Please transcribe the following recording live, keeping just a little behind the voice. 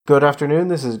Good afternoon,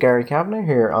 this is Gary Kavanagh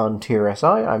here on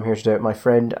TRSI. I'm here today with my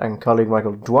friend and colleague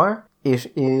Michael Dwyer.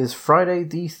 It is Friday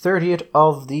the 30th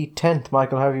of the 10th.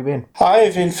 Michael, how have you been?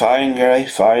 I've been fine, Gary.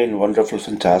 Fine, wonderful,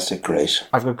 fantastic, great.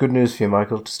 I've got good news for you,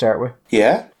 Michael, to start with.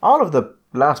 Yeah? All of the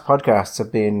last podcasts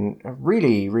have been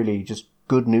really just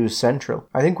good news central.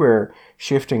 I think we're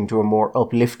shifting to a more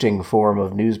uplifting form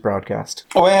of news broadcast.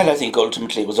 Well, I think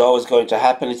ultimately it was always going to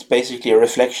happen. It's basically a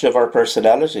reflection of our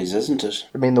personalities, isn't it?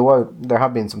 I mean, there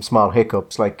have been some small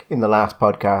hiccups, like in the last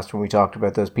podcast when we talked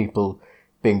about those people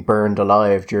being burned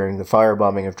alive during the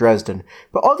firebombing of Dresden.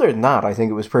 But other than that, I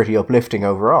think it was pretty uplifting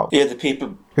overall. Yeah, the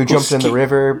people who jumped in the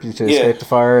river to escape the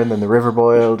fire, and then the river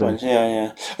boiled. And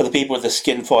yeah. Or the people with the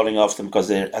skin falling off them because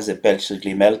as it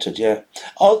basically melted, yeah.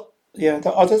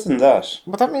 Other than that.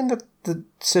 Would that mean that the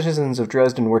citizens of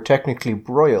Dresden were technically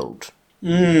broiled?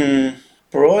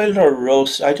 Broiled or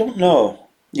roast? I don't know.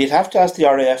 You'd have to ask the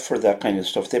RAF for that kind of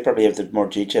stuff. They probably have the more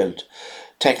detailed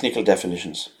technical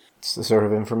definitions. It's the sort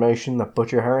of information that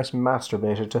Butcher Harris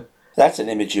masturbated to. That's an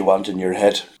image you want in your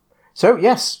head. So,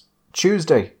 yes,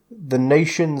 Tuesday. The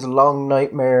nation's long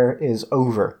nightmare is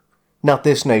over. Not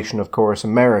this nation, of course,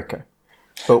 America.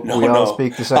 But we all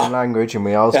speak the same language and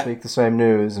we all speak the same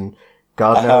news, and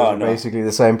God knows we're basically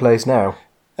the same place now.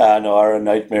 No, our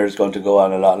nightmare is going to go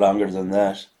on a lot longer than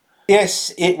that.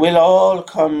 Yes, it will all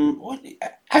come... Well,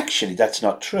 actually, that's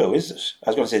not true, is it?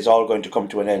 I was going to say it's all going to come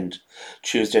to an end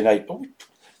Tuesday night. But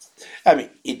I mean,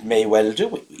 it may well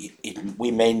do.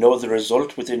 We may know the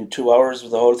result within 2 hours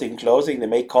of the whole thing closing. They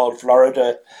may call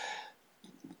Florida,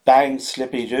 bang,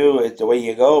 slippy-do, away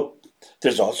you go.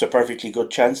 There's also a perfectly good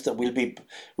chance that we'll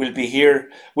be here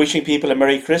wishing people a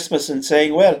Merry Christmas and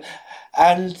saying, well,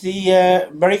 and the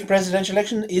American presidential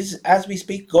election is, as we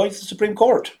speak, going to the Supreme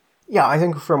Court. Yeah, I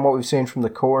think from what we've seen from the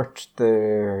court,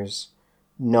 there's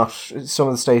not... Some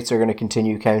of the states are going to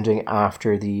continue counting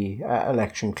after the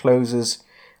election closes.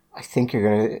 I think you're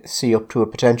going to see up to a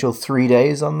potential 3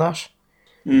 days on that.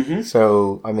 Mm-hmm.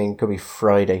 So, I mean, it could be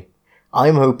Friday.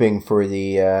 I'm hoping for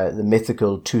the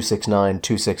mythical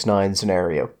 269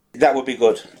 scenario. That would be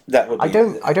good. I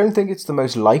don't think it's the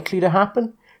most likely to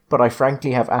happen, but I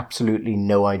frankly have absolutely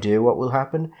no idea what will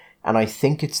happen, and I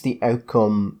think it's the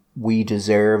outcome we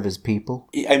deserve as people.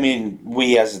 I mean,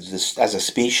 we as a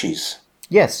species.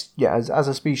 Yes, yeah, as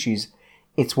a species,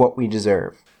 it's what we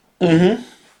deserve. Mm-hmm.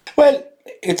 Well,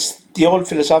 it's the old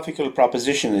philosophical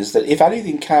proposition is that if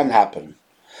anything can happen,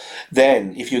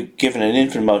 then if you're given an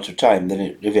infinite amount of time, then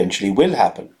it eventually will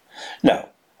happen. Now,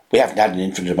 we haven't had an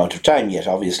infinite amount of time yet,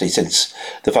 obviously, since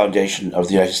the foundation of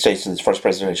the United States in its first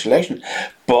presidential election.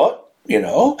 But,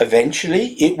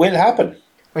 eventually it will happen.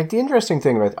 Like, the interesting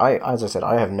thing about, as I said,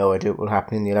 I have no idea what will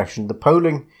happen in the election. The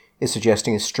polling is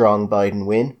suggesting a strong Biden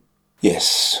win.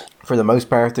 Yes. For the most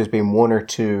part, there's been one or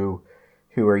two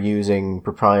who are using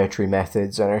proprietary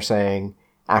methods and are saying,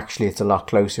 actually, it's a lot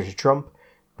closer to Trump.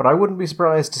 But I wouldn't be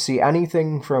surprised to see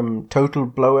anything from total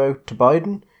blowout to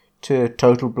Biden to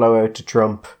total blowout to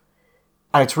Trump.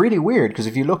 And it's really weird, because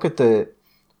if you look at the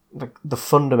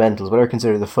fundamentals, what I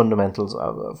consider the fundamentals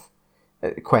of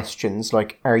questions,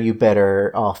 like, are you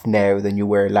better off now than you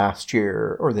were last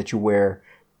year, or that you were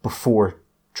before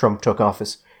Trump took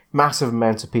office? Massive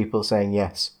amounts of people saying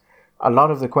yes. A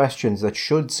lot of the questions that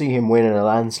should see him win in a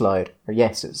landslide are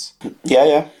yeses.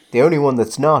 Yeah. The only one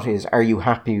that's not is, are you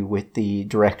happy with the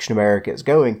direction America is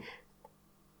going?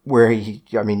 Where,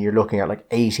 you're looking at like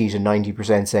 80 to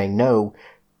 90% saying no,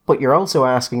 but you're also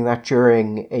asking that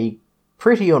during a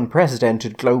pretty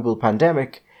unprecedented global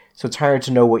pandemic, so it's hard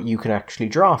to know what you can actually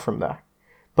draw from that.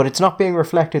 But it's not being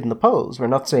reflected in the polls. We're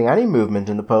not seeing any movement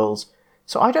in the polls.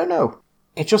 So I don't know.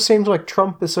 It just seems like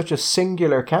Trump is such a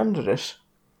singular candidate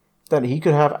that he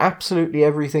could have absolutely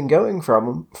everything going for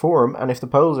him, and if the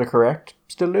polls are correct,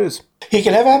 still lose. He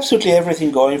can have absolutely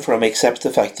everything going for him except the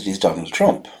fact that he's Donald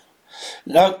Trump.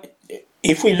 Now,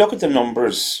 if we look at the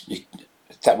numbers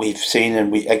that we've seen,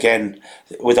 and we, again,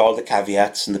 with all the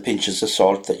caveats and the pinches of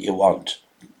salt that you want,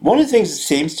 one of the things that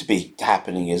seems to be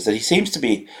happening is that he seems to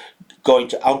be going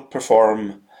to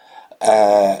outperform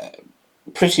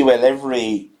pretty well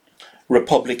every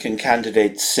Republican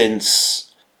candidate since...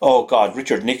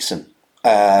 Richard Nixon.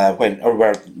 Richard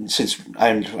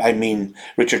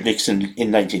Nixon in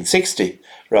 1960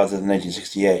 rather than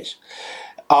 1968.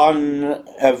 On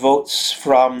votes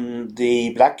from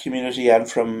the black community and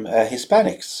from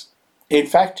Hispanics. In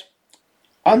fact,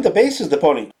 on the basis of the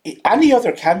polling, any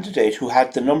other candidate who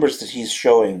had the numbers that he's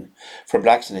showing for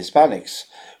blacks and Hispanics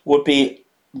would be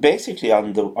basically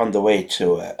on the way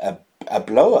to a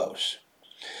blowout.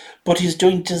 But he's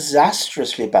doing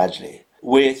disastrously badly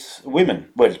with women,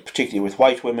 well, particularly with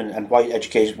white women and white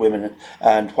educated women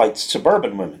and white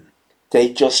suburban women.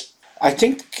 I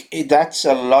think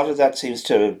a lot of that seems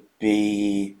to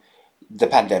be the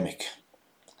pandemic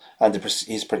and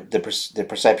the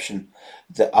perception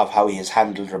of how he has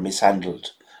handled or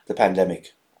mishandled the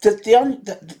pandemic. We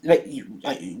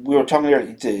were talking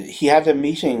earlier, he had a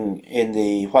meeting in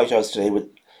the White House today with,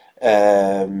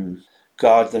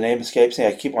 God, the name escapes me.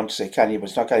 I keep wanting to say Kanye, but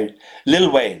it's not Kanye.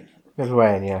 Lil Wayne. Lil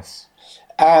Wayne, yes.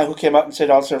 Who came out and said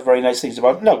all sorts of very nice things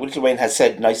about. No, Lil Wayne has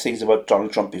said nice things about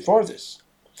Donald Trump before this.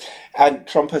 And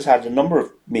Trump has had a number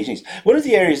of meetings. One of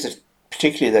the areas that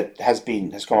particularly that has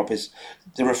come up is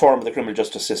the reform of the criminal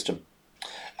justice system.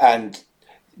 And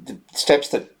the steps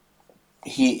that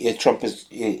Trump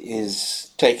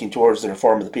is taking towards the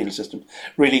reform of the penal system.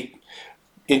 Really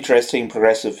interesting,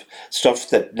 progressive stuff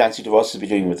that Nancy DeVos has been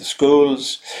doing with the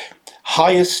schools.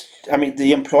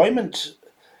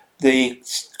 The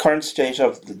current state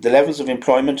of the levels of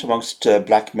employment amongst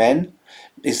black men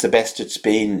is the best it's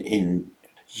been in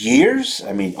years.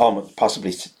 I mean, almost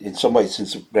possibly in some ways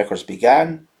since records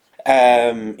began.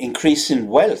 Increase in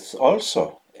wealth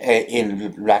also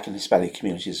in black and Hispanic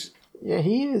communities. Yeah,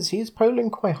 he is. He's polling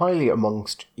quite highly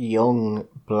amongst young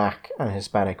black and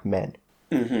Hispanic men.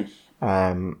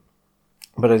 Mm-hmm.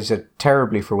 But as you said,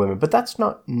 terribly for women. But that's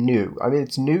not new. I mean,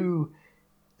 it's new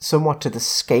somewhat to the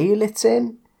scale it's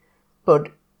in.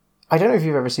 But I don't know if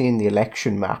you've ever seen the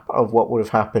election map of what would have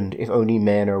happened if only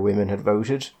men or women had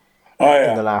voted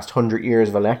in the last 100 years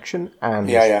of election. And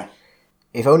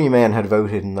if only men had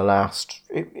voted in the last...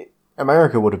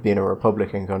 America would have been a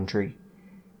Republican country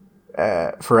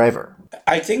forever.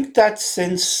 I think that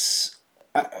since...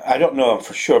 I don't know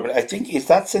for sure, but I think is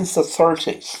that since the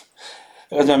 30s.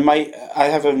 I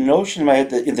have a notion in my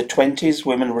head that in the 20s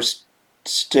women were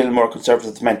still more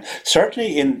conservative than men.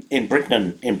 Certainly in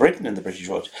Britain in the British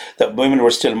vote, that women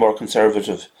were still more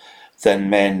conservative than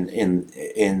men in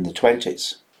the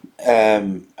 20s.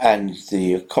 And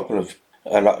a couple of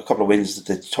wins that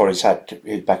the Tories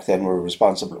had back then were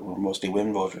mostly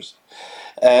women voters.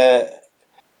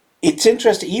 It's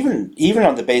interesting, even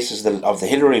on the basis of the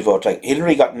Hillary vote. Like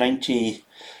Hillary got 96%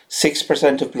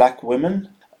 of black women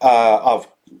of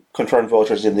confirmed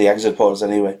voters in the exit polls,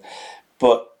 anyway,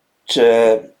 but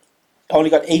only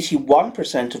got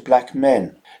 81% of black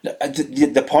men.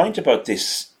 The point about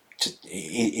this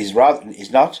is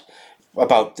not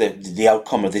about the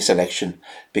outcome of this election,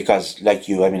 because, like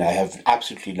you, I mean, I have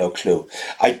absolutely no clue.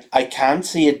 I can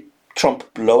see a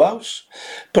Trump blowout,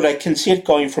 but I can see it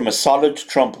going from a solid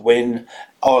Trump win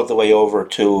all the way over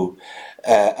to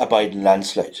a Biden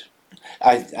landslide.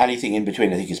 Anything in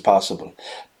between, I think, is possible.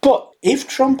 But if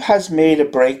Trump has made a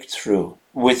breakthrough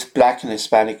with black and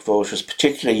Hispanic voters,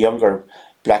 particularly younger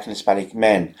black and Hispanic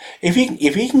men, if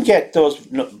he can get those,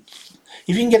 if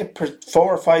you can get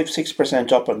 4 or 5,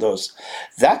 6% up on those,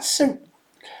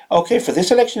 okay. For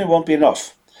this election, it won't be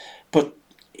enough, but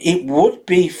it would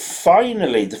be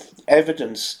finally the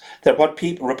evidence that what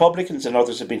Republicans and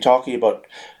others have been talking about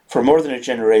for more than a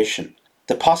generation,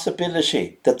 the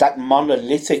possibility that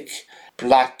monolithic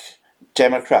black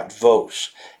Democrat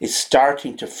vote is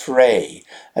starting to fray,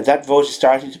 and that vote is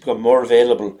starting to become more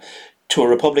available to a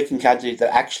Republican candidate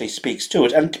that actually speaks to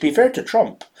it. And to be fair to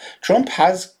Trump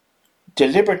has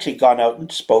deliberately gone out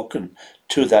and spoken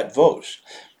to that vote.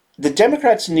 The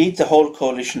Democrats need the whole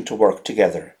coalition to work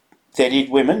together. They need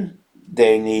women,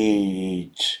 they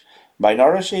need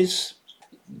minorities,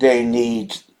 they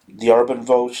need the urban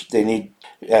vote, they need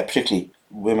particularly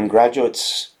women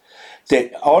graduates.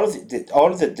 All of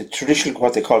the traditional,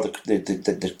 what they call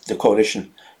the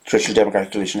coalition, traditional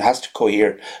Democratic coalition, has to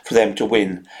cohere for them to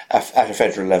win at a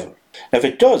federal level. Now, if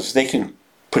it does, they can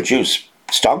produce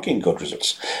stonking good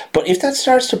results. But if that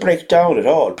starts to break down at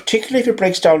all, particularly if it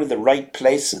breaks down in the right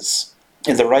places,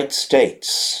 in the right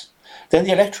states, then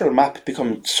the electoral map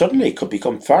could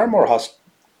become far more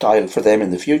hostile for them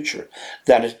in the future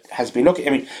than it has been. Look, I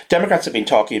mean, Democrats have been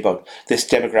talking about this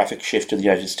demographic shift in the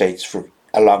United States for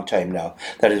a long time now,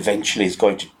 that eventually is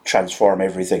going to transform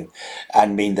everything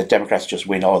and mean that Democrats just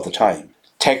win all the time.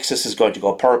 Texas is going to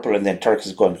go purple, and then Texas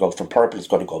is going to go from purple, it's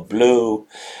going to go blue,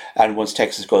 and once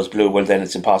Texas goes blue, well, then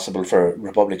it's impossible for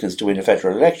Republicans to win a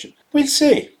federal election. We'll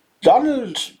see.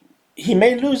 Donald, he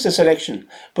may lose this election,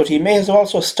 but he may have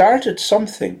also started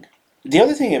something. The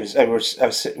other thing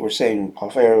we're saying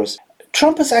off air was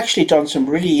Trump has actually done some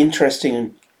really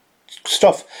interesting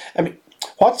stuff. I mean,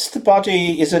 what's the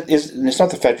body? It's not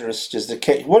the Federalist. Is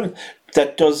the one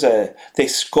that does? They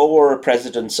score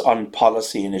presidents on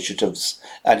policy initiatives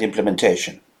and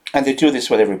implementation, and they do this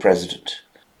with every president.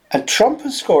 And Trump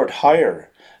has scored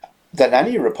higher than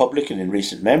any Republican in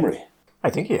recent memory. I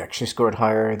think he actually scored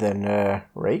higher than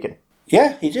Reagan.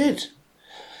 Yeah, he did.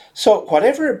 So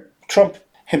whatever Trump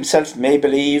himself may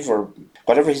believe, or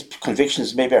whatever his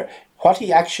convictions may be, what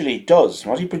he actually does,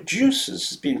 what he produces,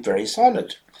 has been very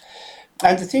solid.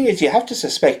 And the thing is, you have to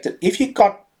suspect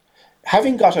that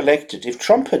having got elected, if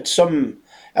Trump had some,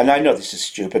 and I know this is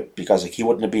stupid because he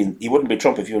wouldn't be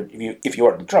Trump if you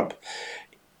weren't Trump.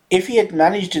 If he had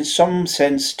managed in some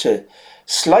sense to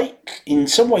in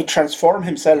some way transform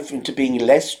himself into being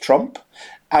less Trump,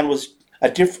 and was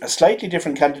a slightly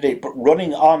different candidate, but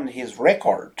running on his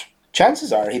record,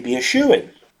 chances are he'd be a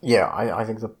shoo-in. Yeah, I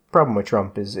think the problem with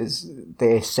Trump is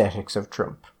the aesthetics of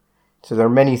Trump. So there are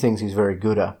many things he's very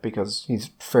good at because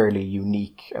he's fairly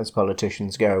unique as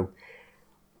politicians go.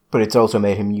 But it's also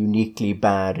made him uniquely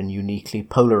bad and uniquely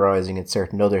polarizing at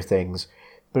certain other things.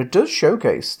 But it does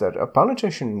showcase that a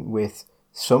politician with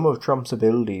some of Trump's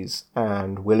abilities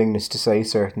and willingness to say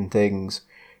certain things,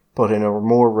 but in a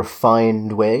more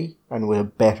refined way and with a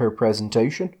better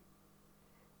presentation,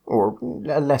 or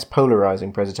a less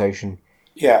polarizing presentation,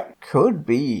 could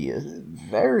be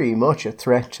very much a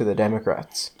threat to the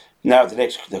Democrats. Now,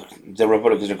 the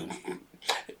Republicans,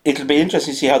 it'll be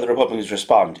interesting to see how the Republicans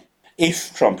respond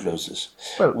if Trump loses.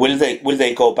 Well, will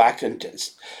they go back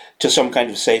to some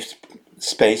kind of safe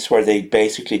space where they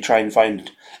basically try and find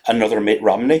another Mitt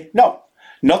Romney? No,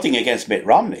 nothing against Mitt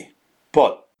Romney,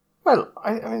 but... Well,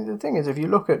 I mean, the thing is, if you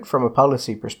look at from a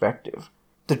policy perspective,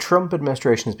 the Trump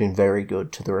administration has been very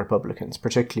good to the Republicans,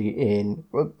 particularly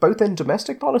both in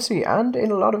domestic policy and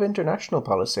in a lot of international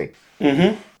policy.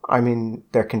 Mm-hmm. I mean,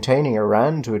 they're containing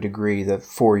Iran to a degree that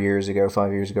 5 years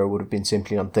ago would have been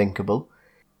simply unthinkable.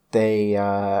 They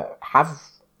have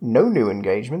no new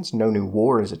engagements, no new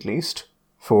wars at least,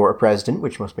 for a president,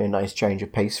 which must be a nice change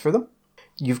of pace for them.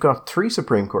 You've got 3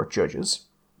 Supreme Court judges.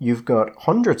 You've got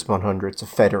hundreds upon hundreds of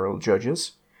federal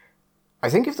judges. I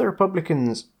think if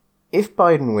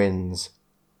Biden wins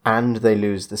and they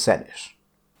lose the Senate,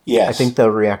 yes, I think they'll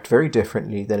react very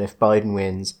differently than if Biden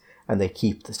wins and they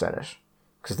keep the Senate.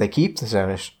 Because if they keep the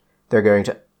Senate, they're going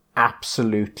to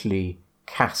absolutely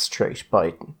castrate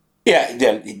Biden. Yeah,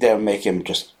 they'll make him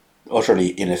just utterly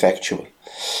ineffectual.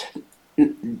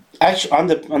 Actually, on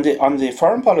the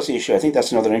foreign policy issue, I think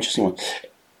that's another interesting one.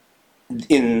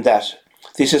 In that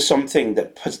this is something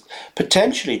that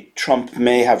potentially Trump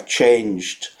may have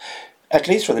changed, at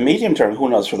least for the medium term. Who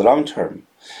knows for the long term?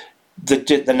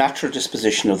 The natural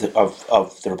disposition of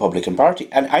the Republican Party,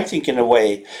 and I think in a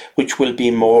way which will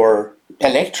be more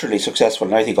electorally successful,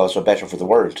 and I think also better for the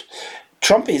world.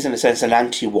 Trump is in a sense an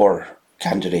anti-war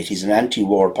candidate. He's an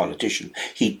anti-war politician.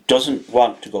 He doesn't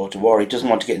want to go to war. He doesn't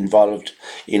want to get involved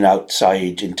in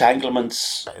outside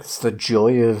entanglements. It's the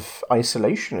joy of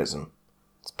isolationism.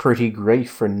 It's pretty great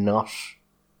for not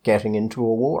getting into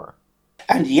a war.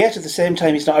 And yet at the same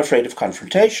time he's not afraid of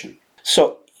confrontation.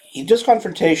 So he does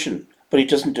confrontation, but he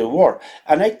doesn't do war.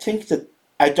 And I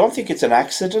don't think it's an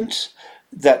accident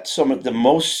that some of the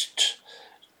most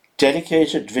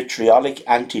dedicated, vitriolic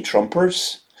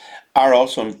anti-Trumpers are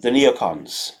also the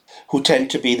neocons, who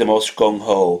tend to be the most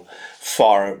gung-ho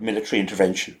for military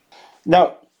intervention.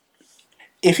 Now,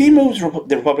 if he moves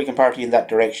the Republican Party in that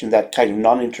direction, that kind of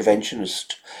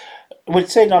non-interventionist, we'd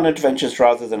say non-interventionist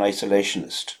rather than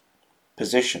isolationist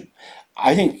position,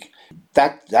 I think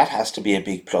that has to be a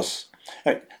big plus.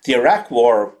 The Iraq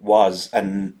War was,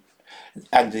 and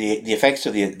the effects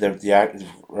of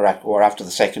the Iraq War after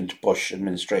the second Bush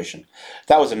administration,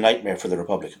 that was a nightmare for the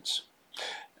Republicans,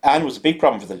 and was a big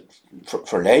problem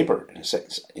for Labour in a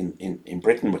sense in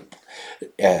Britain, with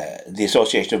the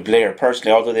association of Blair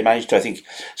personally. Although they managed to, I think,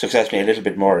 successfully a little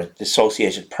bit more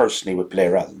associated personally with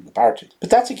Blair rather than the party. But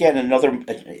that's again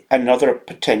another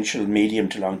potential medium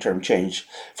to long term change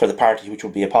for the party, which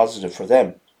would be a positive for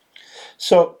them.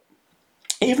 So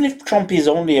even if Trump is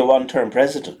only a one-term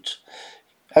president,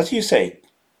 as you say,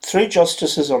 3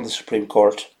 justices on the Supreme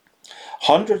Court,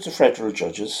 hundreds of federal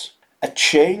judges, a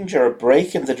change or a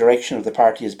break in the direction of the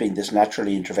party as being this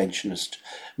naturally interventionist,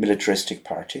 militaristic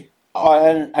party,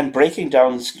 and breaking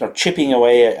down or chipping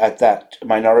away at that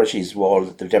minorities wall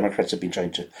that the Democrats have been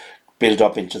trying to build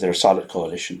up into their solid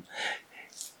coalition.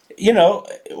 You know,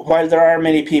 while there are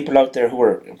many people out there who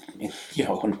are, you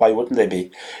know, and why wouldn't they be?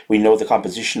 We know the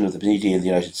composition of the media in the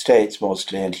United States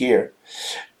mostly, and here,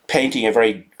 painting a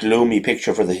very gloomy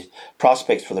picture for the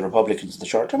prospects for the Republicans in the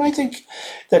short term. I think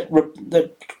that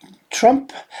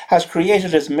Trump has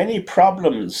created as many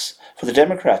problems for the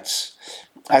Democrats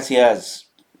as he has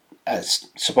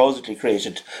supposedly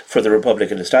created for the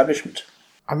Republican establishment.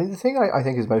 I mean, the thing I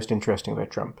think is most interesting about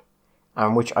Trump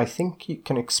and which I think you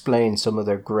can explain some of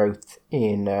their growth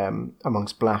in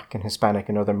amongst Black and Hispanic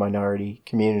and other minority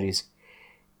communities,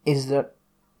 is that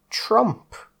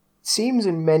Trump seems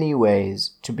in many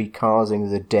ways to be causing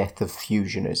the death of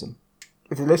fusionism.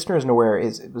 If the listener isn't aware,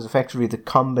 it was effectively the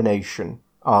combination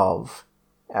of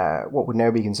what would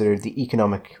now be considered the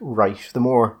economic right, the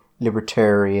more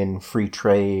libertarian, free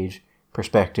trade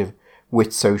perspective,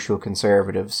 with social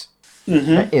conservatives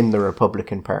in the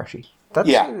Republican Party. That's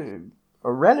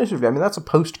a relatively, I mean, that's a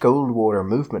post-Goldwater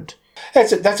movement.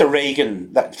 That's a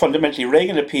Reagan, fundamentally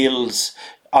Reagan appeals.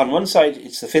 On one side,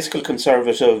 it's the fiscal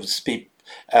conservatives,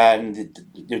 and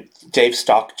Dave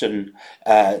Stockton,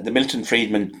 the Milton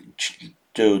Friedman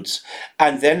dudes,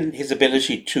 and then his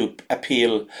ability to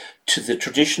appeal to the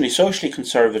traditionally socially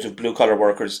conservative blue-collar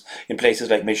workers in places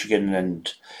like Michigan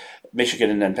and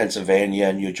Pennsylvania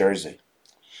and New Jersey.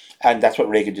 And that's what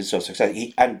Reagan did so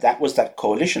successfully. And that was that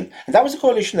coalition. And that was a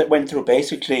coalition that went through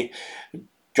basically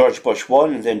George Bush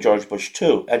 1 and then George Bush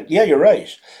 2. And yeah, you're right.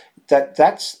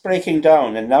 That's breaking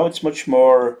down. And now it's much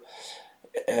more,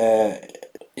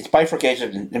 it's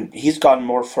bifurcated. And he's gone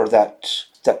more for that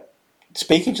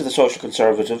speaking to the social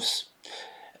conservatives,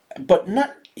 but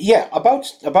not,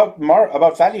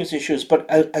 about values issues, but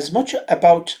as much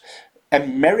about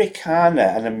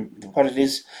Americana and what it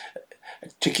is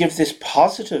to give this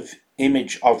positive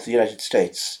image of the United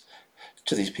States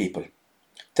to these people,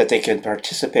 that they can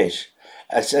participate,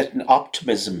 a certain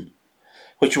optimism,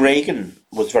 which Reagan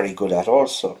was very good at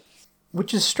also.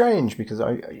 Which is strange, because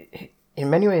in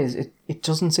many ways it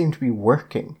doesn't seem to be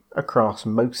working across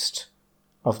most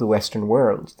of the Western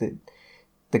world.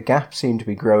 The gap seemed to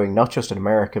be growing, not just in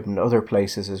America, but in other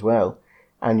places as well.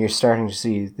 And you're starting to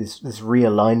see this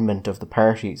realignment of the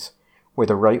parties, where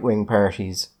the right-wing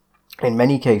parties, in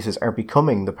many cases, are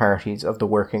becoming the parties of the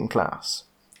working class.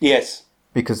 Yes.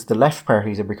 Because the left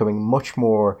parties are becoming much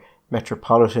more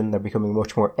metropolitan, they're becoming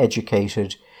much more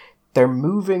educated, they're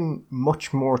moving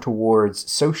much more towards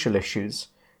social issues.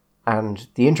 And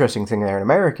the interesting thing there in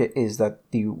America is that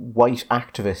the white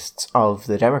activists of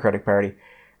the Democratic Party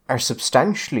are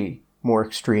substantially more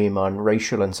extreme on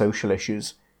racial and social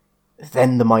issues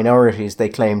than the minorities they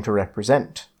claim to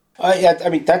represent. Yeah, I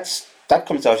mean, that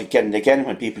comes out again and again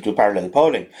when people do parallel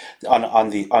polling on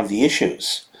the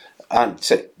issues, and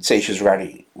say issues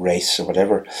regarding race or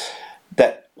whatever,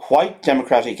 that white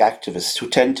Democratic activists who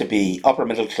tend to be upper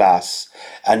middle class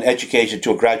and educated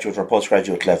to a graduate or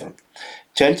postgraduate level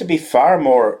tend to be far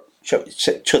more to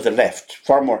the left,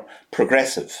 far more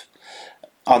progressive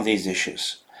on these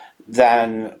issues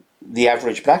than the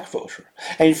average black voter.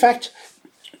 And in fact,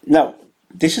 now,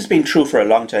 this has been true for a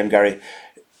long time, Gary,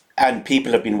 and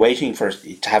people have been waiting for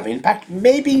it to have impact.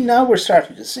 Maybe now we're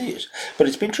starting to see it, but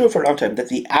it's been true for a long time that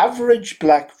the average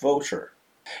black voter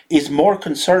is more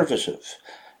conservative.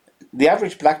 The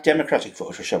average black Democratic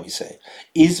voter, shall we say,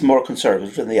 is more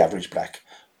conservative than the average black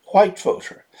white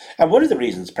voter. And one of the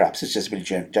reasons, perhaps, is just really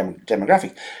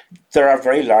demographic. There are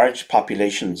very large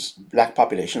populations, black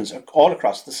populations, all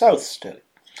across the South still.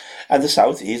 And the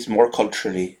South is more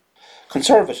culturally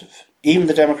conservative, even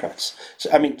the Democrats. So,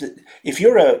 I mean, if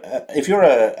you're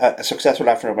a successful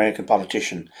African American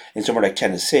politician in somewhere like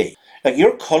Tennessee, like,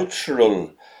 your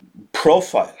cultural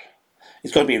profile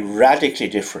is going to be radically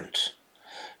different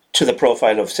to the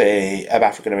profile of, say, an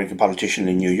African American politician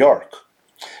in New York.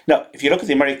 Now, if you look at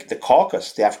the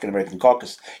caucus, the African American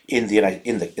caucus in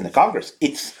the Congress,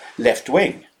 it's left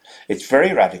wing. It's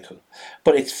very radical,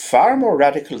 but it's far more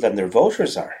radical than their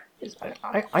voters are.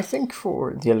 I think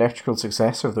for the electoral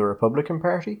success of the Republican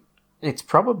Party, it's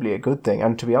probably a good thing,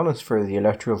 and to be honest, for the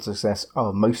electoral success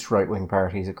of most right-wing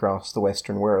parties across the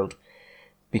Western world,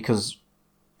 because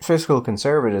fiscal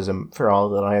conservatism, for all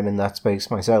that I am in that space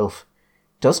myself,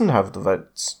 doesn't have the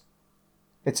votes.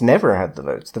 It's never had the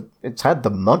votes. It's had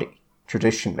the money,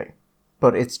 traditionally.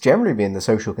 But it's generally been the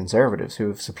social conservatives who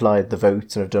have supplied the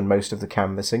votes and have done most of the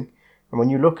canvassing. And when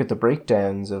you look at the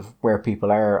breakdowns of where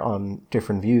people are on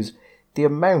different views, the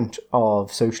amount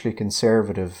of socially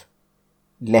conservative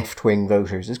left-wing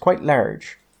voters is quite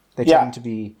large. They tend to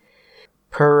be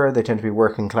poorer, they tend to be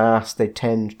working class, they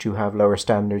tend to have lower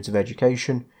standards of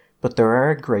education, but there are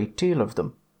a great deal of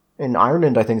them. In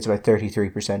Ireland, I think it's about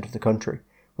 33% of the country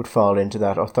would fall into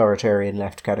that authoritarian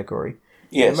left category.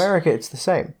 Yes. In America, it's the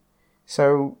same.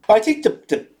 So I think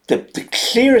the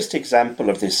clearest example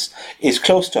of this is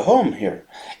close to home here.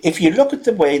 If you look at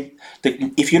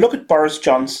if you look at Boris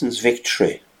Johnson's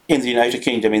victory in the United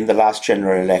Kingdom in the last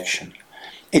general election,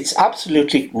 it's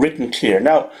absolutely written clear.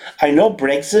 Now, I know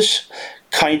Brexit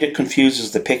kind of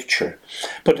confuses the picture.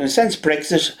 But in a sense,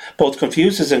 Brexit both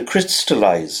confuses and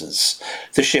crystallises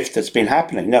the shift that's been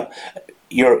happening. Now,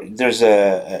 there's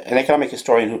an economic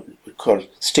historian called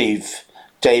Steve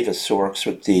Davis who works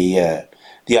with the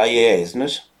IEA, isn't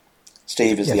it?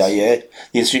 Steve is the IEA,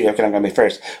 the Institute of Economic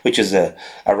Affairs, which is a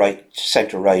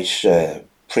centre-right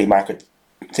pre-market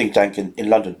think tank in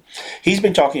London. He's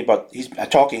been talking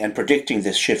and predicting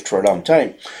this shift for a long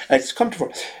time, and it's come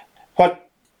to what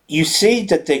you see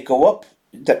that they go up.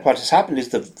 That what has happened is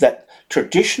that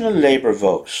traditional Labour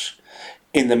vote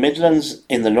in the Midlands,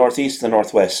 in the northeast, the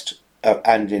northwest,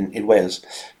 and in Wales,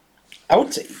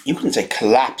 you couldn't say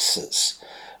collapses,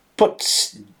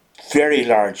 but very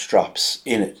large drops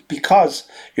in it, because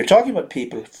you're talking about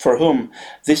people for whom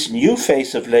this new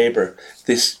face of Labour,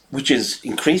 which is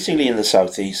increasingly in the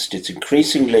southeast, it's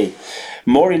increasingly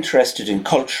more interested in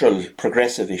cultural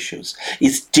progressive issues,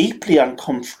 is deeply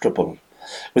uncomfortable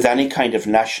with any kind of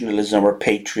nationalism or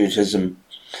patriotism,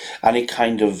 any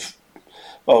kind of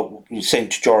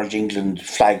St. George England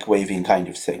flag waving kind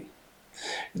of thing.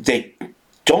 They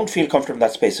don't feel comfortable in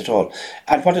that space at all.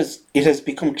 And it has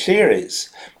become clear is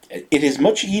it is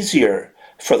much easier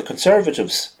for the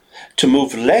Conservatives to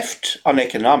move left on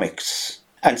economics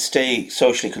and stay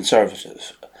socially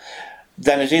conservative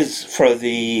than it is for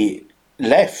the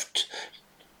left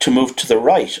to move to the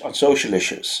right on social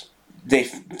issues.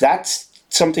 That's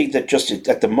something that just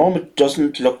at the moment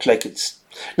doesn't look like it's...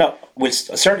 Now,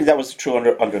 certainly that was true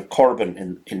under Corbyn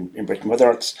in Britain. Whether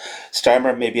it's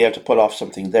Starmer may be able to pull off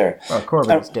something there. Well,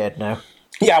 Corbyn's dead now.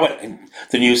 Yeah, well,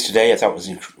 the news today I thought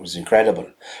was incredible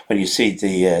when you see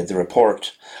the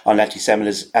report on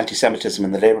anti-Semitism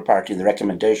in the Labour Party and the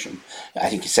recommendation. I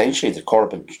think essentially that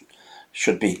Corbyn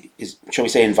should be, shall we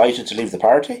say, invited to leave the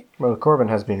party. Well, Corbyn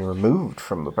has been removed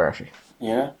from the party.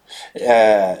 Yeah,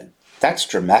 that's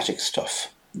dramatic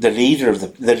stuff. The leader of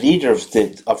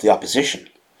the opposition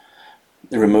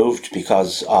removed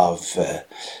because of a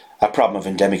problem of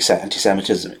endemic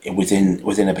anti-Semitism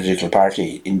within a political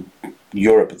party in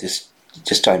Europe at this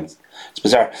time. It's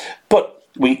bizarre, but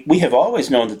we have always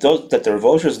known that there are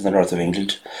voters in the north of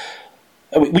England.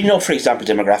 We know, for example,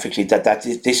 demographically that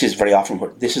this is very often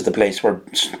this is the place where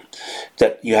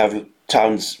that you have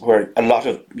towns where a lot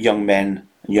of young men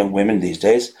and young women these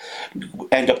days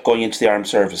end up going into the armed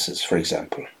services, for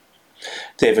example.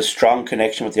 They have a strong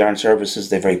connection with the armed services.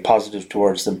 They're very positive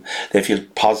towards them. They feel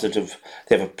positive.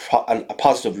 They have a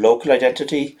positive local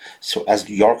identity, so as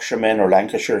Yorkshiremen or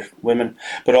Lancashire women,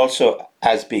 but also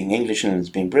as being English and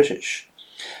as being British.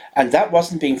 And that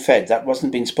wasn't being fed. That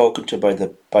wasn't being spoken to by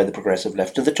the progressive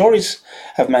left. And the Tories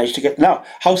have managed to get... Now,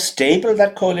 how stable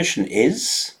that coalition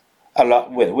is,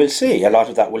 we'll see. A lot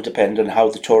of that will depend on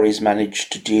how the Tories manage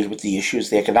to deal with the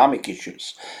issues, the economic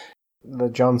issues. The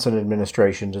Johnson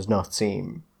administration does not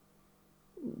seem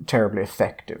terribly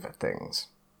effective at things.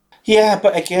 Yeah,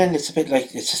 but again, it's a bit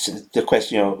like it's just the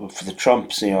question, for the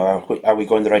Trumps, are we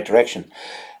going the right direction?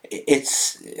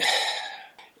 It's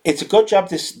a good job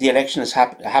the election has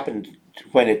happened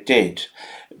when it did,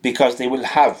 because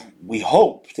we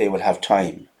hope they will have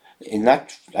time. In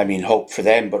that, I mean, hope for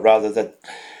them, but rather that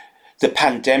the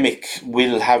pandemic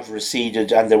will have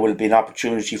receded and there will be an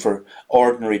opportunity for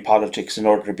ordinary politics and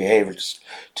ordinary behaviours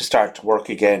to start to work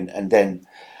again, and then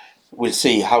we'll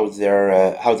see how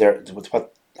their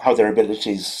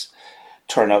abilities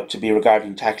turn out to be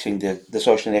regarding tackling the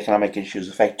social and economic issues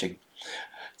affecting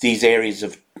these areas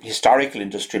of historical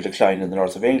industrial decline in the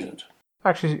north of England.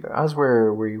 Actually, as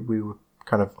we were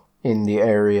kind of in the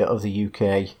area of the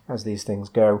UK as these things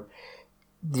go,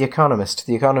 The Economist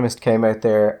came out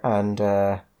there and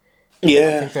I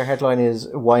think their headline is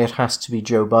 "Why It Has to Be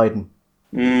Joe Biden."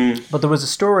 But there was a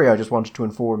story I just wanted to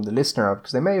inform the listener of,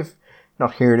 because they may have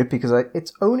not heard it, because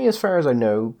it's only, as far as I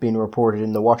know, been reported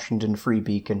in the Washington Free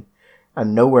Beacon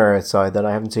and nowhere outside that.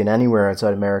 I haven't seen anywhere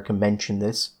outside America mention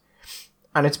this.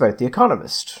 And it's about The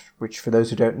Economist, which, for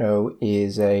those who don't know,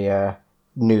 is a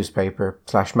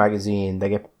newspaper/magazine. They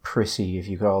get prissy if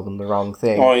you call them the wrong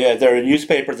thing. Oh yeah, they're a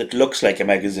newspaper that looks like a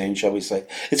magazine, shall we say.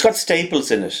 It's got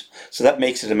staples in it, so that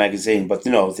makes it a magazine, but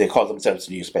they call themselves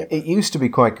a newspaper. It used to be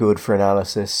quite good for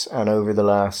analysis, and over the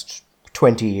last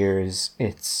 20 years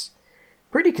it's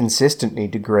pretty consistently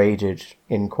degraded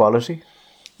in quality.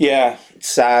 Yeah, it's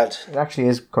sad. It actually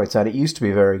is quite sad. It used to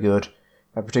be very good,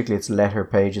 particularly its letter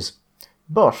pages.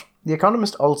 But The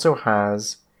Economist also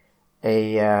has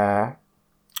another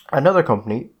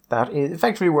company that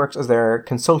effectively works as their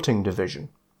consulting division.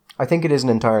 I think it is an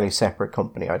entirely separate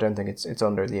company. I don't think it's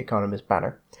under the Economist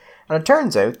banner. And it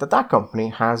turns out that company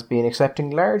has been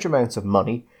accepting large amounts of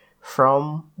money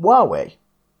from Huawei,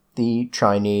 the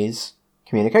Chinese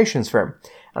communications firm.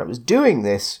 And it was doing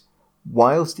this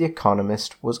whilst The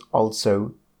Economist was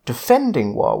also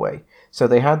defending Huawei. So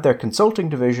they had their consulting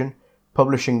division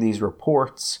publishing these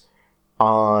reports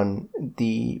on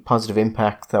the positive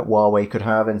impact that Huawei could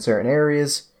have in certain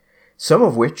areas, some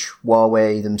of which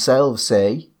Huawei themselves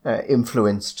say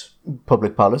influenced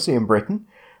public policy in Britain,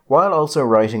 while also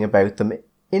writing about them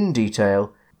in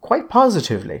detail quite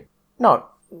positively.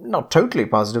 Not totally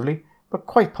positively, but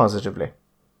quite positively.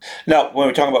 Now, when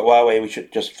we're talking about Huawei, we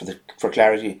should just, for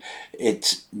clarity,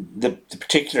 it's the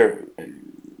particular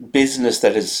business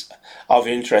that is of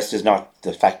interest is not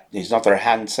their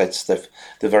handsets,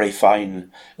 the very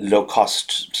fine,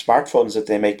 low-cost smartphones that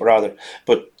they make,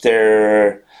 but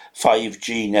their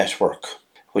 5G network,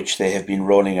 which they have been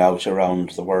rolling out around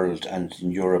the world and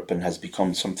in Europe, and has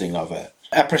become something of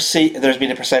there's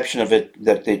been a perception of it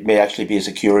that it may actually be a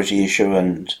security issue,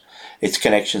 and its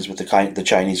connections with the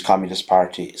Chinese Communist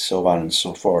Party, so on and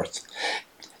so forth.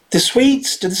 Did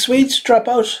the Swedes drop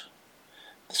out?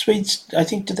 The Swedes, I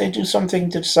think, did they do something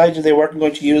to decide that they weren't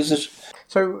going to use it?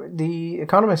 So the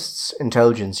Economist's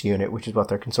intelligence unit, which is what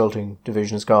their consulting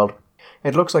division is called,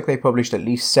 it looks like they published at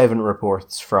least 7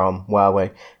 reports from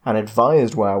Huawei and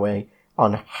advised Huawei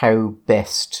on how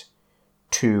best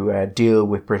to deal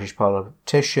with British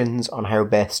politicians, on how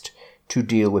best to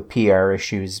deal with PR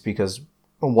issues, because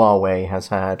Huawei has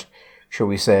had, shall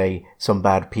we say, some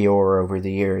bad PR over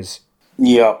the years.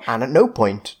 Yeah. And at no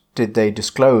point did they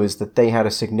disclose that they had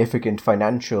a significant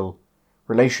financial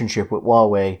relationship with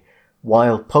Huawei,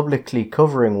 while publicly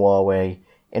covering Huawei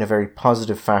in a very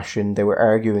positive fashion. They were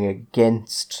arguing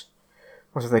against,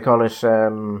 what do they call it,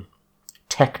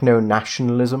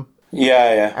 techno-nationalism.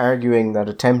 Yeah. Arguing that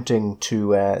attempting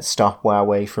to stop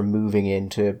Huawei from moving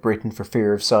into Britain for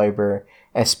fear of cyber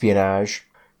espionage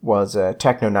was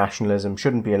techno-nationalism,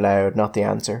 shouldn't be allowed, not the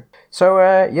answer. So,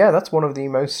 that's one of the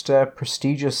most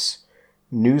prestigious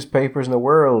newspapers in the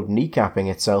world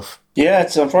kneecapping itself. Yeah,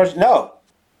 it's unfortunate.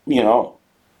 No,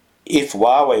 if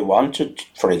Huawei wanted,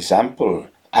 for example,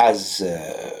 as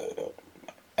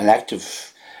an act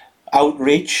of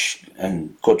outreach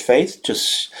and good faith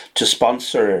to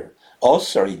sponsor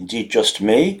us, or indeed just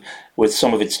me, with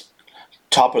some of its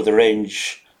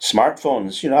top-of-the-range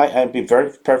smartphones, I'd be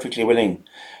perfectly willing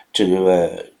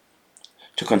to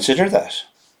consider that,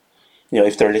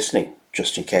 if they're listening,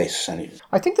 just in case.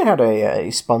 I think they had a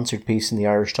sponsored piece in the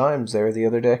Irish Times there the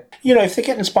other day. If they're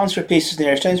getting sponsored pieces in the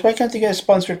Irish Times, why can't they get a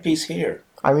sponsored piece here?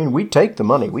 I mean, we'd take the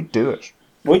money, we'd do it.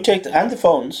 We'd take and the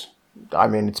phones. I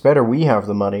mean, it's better we have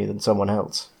the money than someone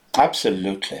else.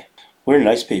 Absolutely. We're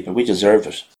nice people, we deserve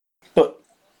it. But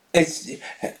it's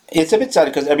a bit sad,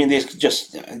 because,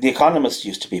 The Economist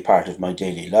used to be part of my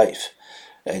daily life.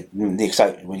 The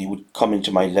excitement when you would come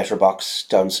into my letterbox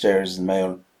downstairs in my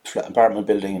own apartment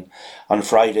building on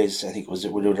Fridays, I think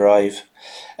it would arrive,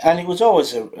 and it was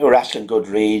always a rattling good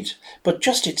read. But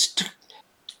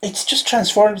it's just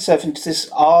transformed itself into this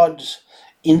odd,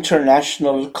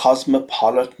 international,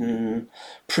 cosmopolitan,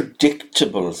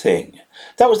 predictable thing.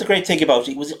 That was the great thing about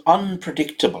it. It was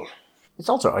unpredictable. It's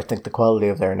also, I think, the quality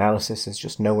of their analysis is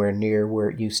just nowhere near where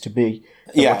it used to be.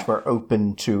 They're much more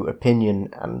open to opinion,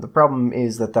 and the problem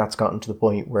is that that's gotten to the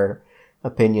point where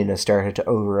opinion has started to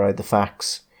override the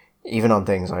facts, even on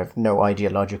things I have no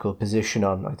ideological position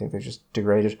on. I think they're just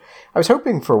degraded. I was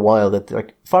hoping for a while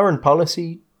that foreign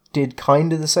policy did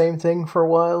kind of the same thing for a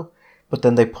while, but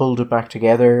then they pulled it back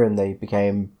together and they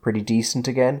became pretty decent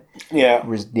again. Yeah.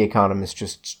 Whereas The Economist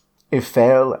it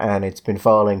fell, and it's been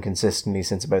falling consistently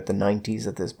since about the 90s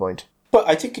at this point. But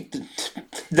I think the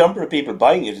number of people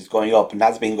buying it is going up, and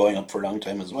has been going up for a long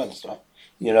time as well. So,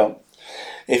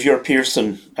 if you're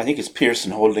Pearson, I think it's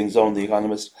Pearson Holdings own The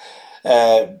Economist,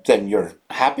 then you're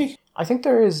happy. I think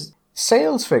there is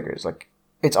sales figures.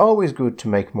 It's always good to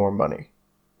make more money,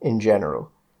 in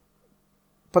general.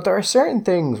 But there are certain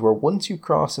things where once you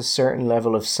cross a certain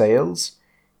level of sales,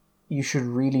 you should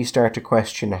really start to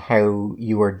question how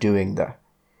you are doing that.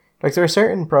 There are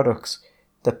certain products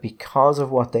that, because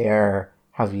of what they are,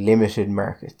 have limited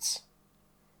markets.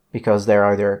 Because they're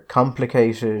either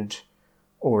complicated,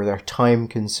 or they're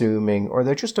time-consuming, or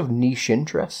they're just of niche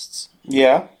interests.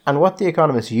 Yeah. And what The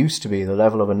Economist used to be, the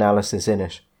level of analysis in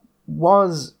it,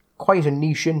 was quite a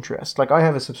niche interest. I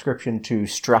have a subscription to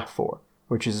Stratfor,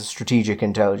 which is a strategic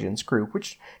intelligence group,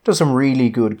 which does some really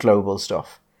good global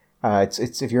stuff. It's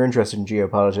if you're interested in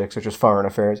geopolitics or just foreign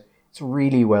affairs, it's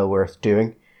really well worth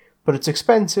doing. But it's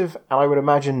expensive, and I would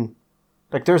imagine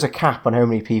there's a cap on how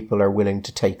many people are willing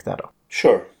to take that up.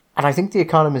 Sure. And I think The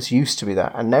Economist used to be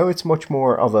that, and now it's much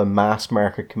more of a mass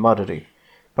market commodity.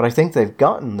 But I think they've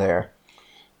gotten there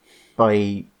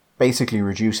by basically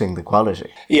reducing the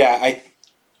quality. Yeah,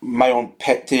 my own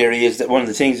pet theory is that one of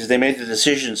the things is they made the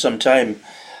decision sometime,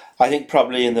 I think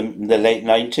probably in the late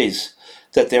 90s,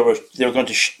 that they were going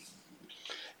to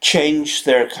change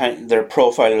their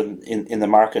profile in the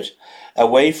market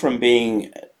away from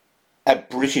being a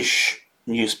British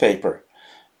newspaper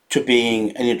to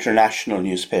being an international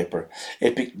newspaper.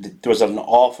 There was an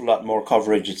awful lot more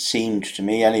coverage, it seemed to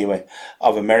me anyway,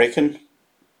 of American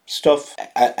stuff,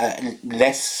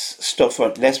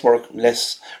 less work,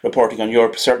 less reporting on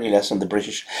Europe, certainly less on the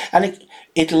British, and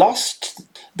it lost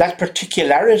that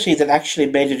particularity that actually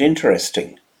made it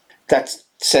interesting. That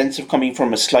sense of coming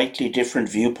from a slightly different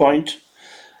viewpoint,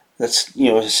 that's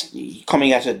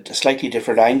coming at a slightly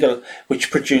different angle,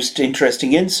 which produced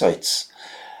interesting insights.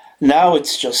 Now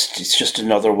it's just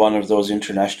another one of those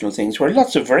international things where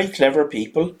lots of very clever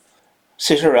people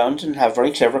sit around and have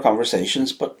very clever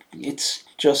conversations, but it's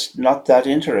just not that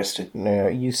interesting. Now,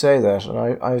 you say that, and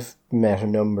I've met a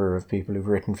number of people who've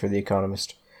written for The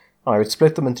Economist. I would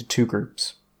split them into two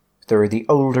groups. There are the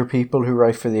older people who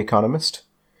write for The Economist,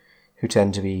 who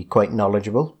tend to be quite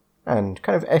knowledgeable and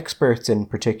kind of experts in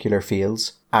particular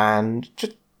fields, and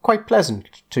just quite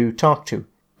pleasant to talk to.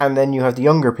 And then you have the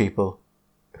younger people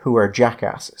who are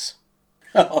jackasses.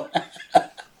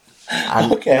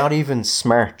 And Okay. not even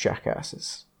smart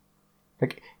jackasses.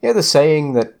 Like, the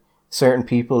saying that certain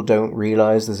people don't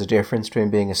realise there's a difference between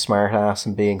being a smart ass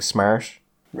and being smart.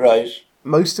 Right.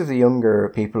 Most of the younger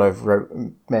people I've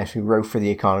met who wrote for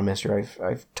The Economist, or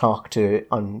I've talked to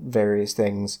on various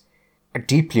things, are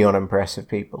deeply unimpressive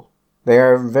people. They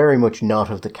are very much not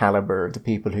of the calibre of the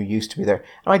people who used to be there.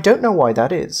 And I don't know why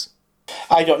that is.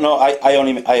 I don't know.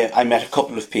 I met a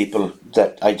couple of people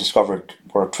that I discovered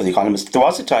worked for The Economist. There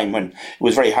was a time when it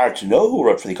was very hard to know who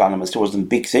wrote for The Economist. There wasn't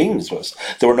big things. There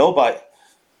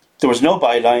was no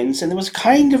bylines, and it was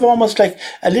kind of almost like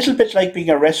a little bit like being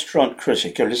a restaurant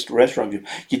critic or restaurant review.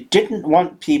 You didn't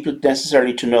want people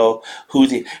necessarily to know who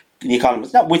the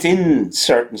Economist. Not within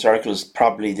certain circles,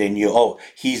 probably they knew. Oh,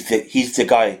 he's the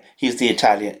guy. He's the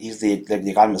Italian. He's the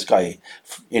Economist guy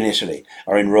in Italy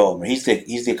or in Rome. Or he's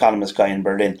the Economist guy in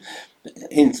Berlin.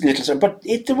 But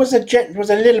there was a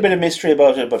little bit of mystery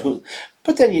about it.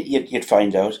 But then you'd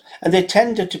find out, and they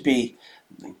tended to be,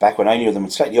 back when I knew them,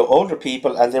 slightly older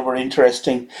people, and they were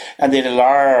interesting, and they had a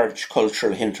large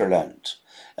cultural hinterland,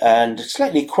 and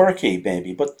slightly quirky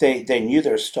maybe, but they knew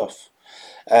their stuff.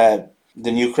 The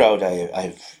new crowd,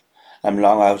 I'm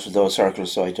long out of those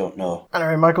circles, so I don't know.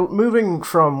 Anyway, Michael, moving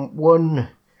from one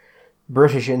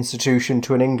British institution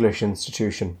to an English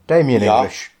institution, Damien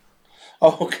English.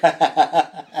 Oh,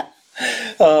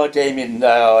 oh, Damien,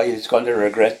 no, he's going to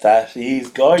regret that.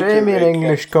 Damien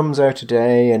English comes out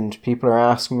today, and people are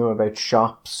asking him about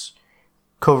shops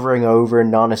covering over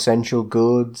non-essential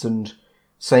goods and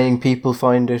saying people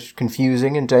find it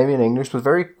confusing, and Damien English was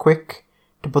very quick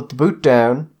to put the boot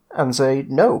down and say,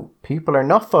 no, people are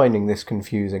not finding this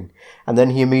confusing. And then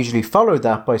he immediately followed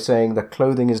that by saying that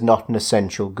clothing is not an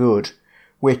essential good,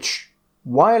 which,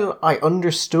 while I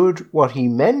understood what he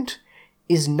meant,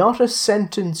 is not a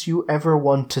sentence you ever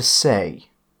want to say.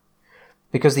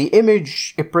 Because the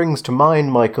image it brings to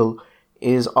mind, Michael,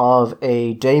 is of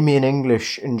a Damien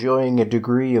English enjoying a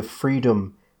degree of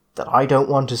freedom that I don't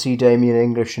want to see Damien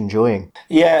English enjoying.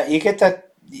 Yeah, you get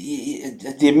that.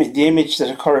 The image that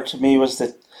occurred to me was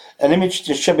that an image,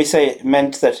 should we say,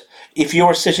 meant that if you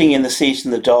were sitting in the seat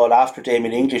in the Dáil after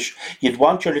Damien English, you'd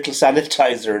want your little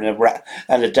sanitizer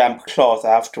and a damp cloth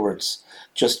afterwards,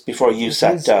 just before you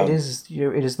sat down. It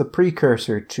is the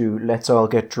precursor to let's all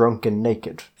get drunk and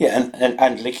naked. Yeah,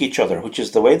 and lick each other, which is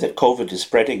the way that COVID is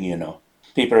spreading,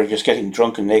 People are just getting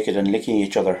drunk and naked and licking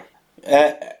each other.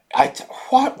 But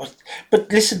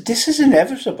listen, this is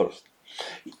inevitable.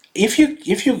 If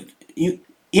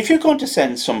you're going to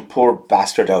send some poor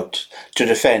bastard out to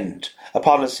defend a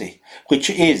policy which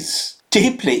is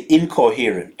deeply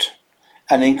incoherent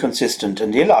and inconsistent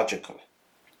and illogical,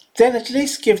 then at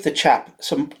least give the chap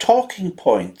some talking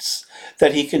points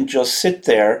that he can just sit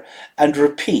there and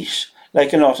repeat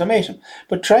like an automaton.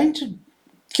 But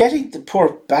getting the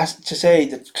poor bastard to say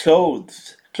that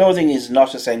clothing is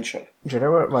not essential. Do you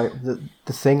know what?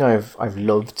 The thing I've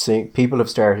loved seeing, people have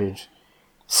started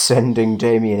sending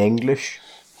Damien English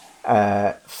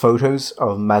photos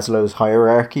of Maslow's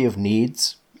hierarchy of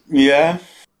needs. Yeah.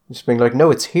 Just being like,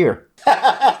 no, it's here.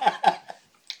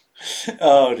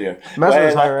 Oh dear.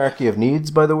 Maslow's hierarchy of needs,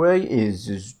 by the way,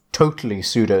 is totally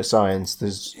pseudoscience.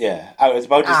 There's I was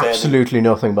about to say absolutely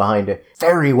nothing behind it.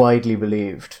 Very widely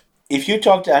believed. If you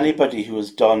talk to anybody who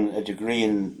has done a degree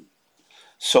in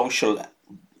social ...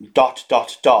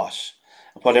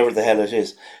 whatever the hell it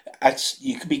is.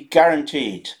 You could be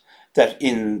guaranteed that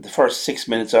in the first 6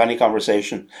 minutes of any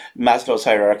conversation, Maslow's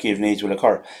hierarchy of needs will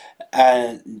occur.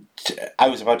 And I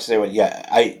was about to say,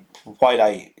 while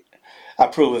I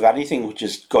approve of anything which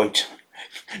is going to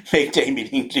make Damien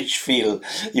English feel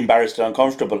embarrassed and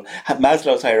uncomfortable,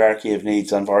 Maslow's hierarchy of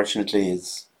needs, unfortunately,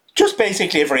 is just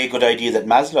basically a very good idea that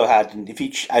Maslow had. And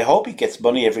I hope he gets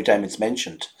money every time it's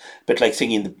mentioned. But like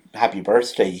singing the Happy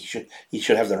Birthday, he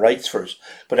should have the rights for it.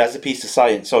 But as a piece of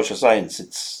science, social science,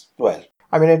 it's, well.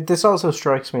 I mean, this also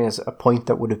strikes me as a point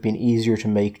that would have been easier to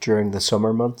make during the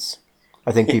summer months.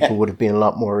 I think people would have been a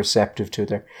lot more receptive to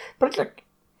it. But like,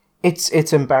 it's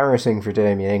embarrassing for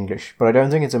Damien English, but I don't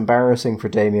think it's embarrassing for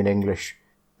Damien English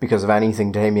because of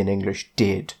anything Damien English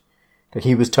did. Like,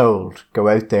 he was told, go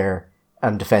out there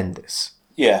and defend this.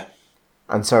 Yeah.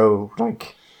 And so,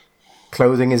 like,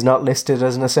 clothing is not listed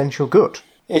as an essential good.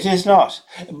 It is not.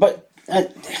 But,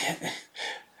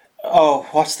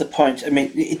 what's the point? I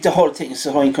mean, the whole thing is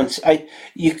so inconsistent.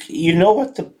 You know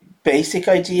what the basic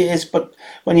idea is, but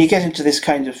when you get into this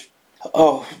kind of,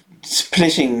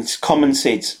 splitting common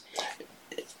seats,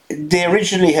 they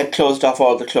originally had closed off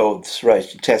all the clothes, right?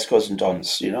 Tesco's and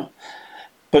Dunnes, you know.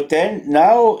 But then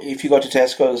now, if you go to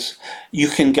Tesco's, you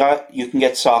can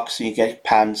get socks and you get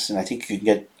pants, and I think you can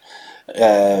get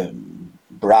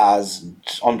bras and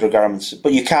undergarments,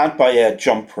 but you can't buy a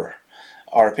jumper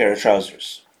or a pair of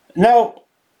trousers. Now,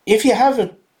 if you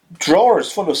have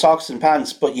drawers full of socks and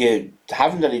pants, but you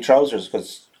haven't any trousers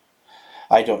because,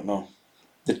 I don't know,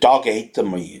 the dog ate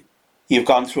them, or you've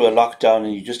gone through a lockdown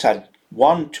and you just had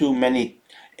one too many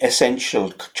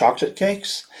essential chocolate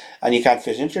cakes and you can't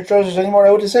fit into your trousers anymore,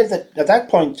 I would have said that at that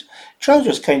point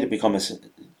trousers kind of become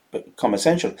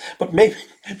essential. But maybe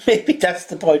that's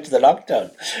the point of the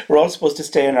lockdown. We're all supposed to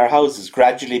stay in our houses,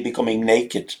 gradually becoming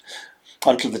naked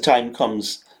until the time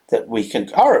comes that we can,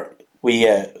 or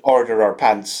we order our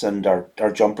pants and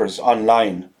our jumpers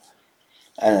online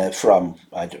from,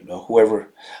 I don't know, whoever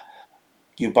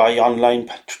you buy online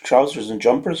trousers and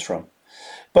jumpers from.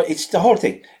 But it's the whole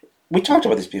thing. We talked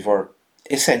about this before.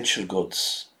 Essential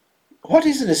goods. What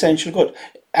is an essential good?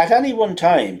 At any one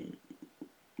time,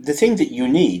 the thing that you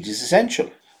need is essential.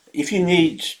 If you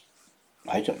need,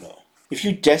 I don't know, if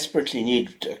you desperately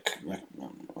need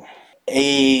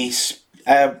a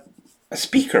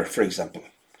speaker, for example,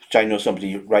 which I know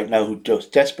somebody right now who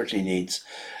desperately needs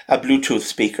a Bluetooth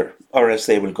speaker, or else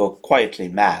they will go quietly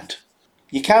mad.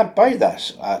 You can't buy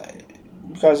that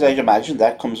because I'd imagine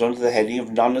that comes under the heading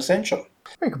of non-essential.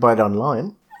 You could buy it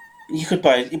online. We can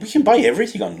buy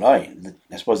everything online.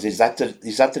 I suppose is that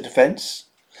the defence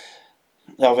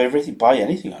of everything? Buy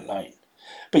anything online,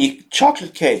 but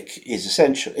chocolate cake is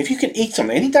essential. If you can eat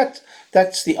something, I think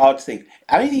that's the odd thing.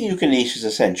 Anything you can eat is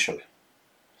essential.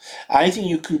 Anything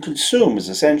you can consume is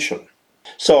essential.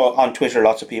 So on Twitter,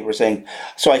 lots of people are saying,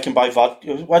 "So I can buy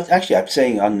vodka." What actually I'm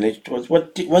saying on what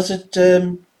was it?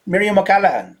 Miriam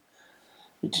O'Callaghan.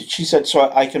 She said,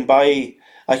 "So I can buy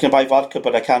vodka,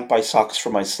 but I can't buy socks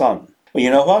for my son." Well, you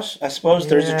know what? I suppose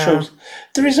there is a truth.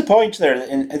 There is a point there.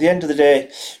 At the end of the day,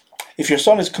 if your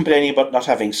son is complaining about not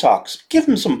having socks, give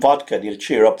him some vodka and he'll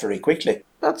cheer up very quickly.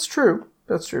 That's true.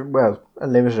 That's true. Well, a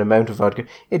limited amount of vodka.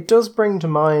 It does bring to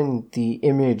mind the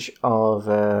image of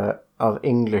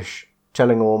English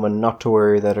telling a woman not to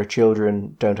worry that her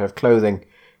children don't have clothing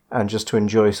and just to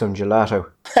enjoy some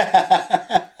gelato.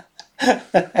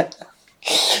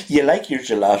 You like your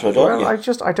gelato, don't you?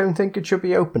 Well, I don't think it should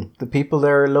be open. The people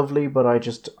there are lovely, but I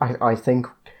think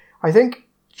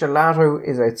gelato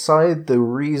is outside the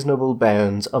reasonable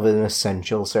bounds of an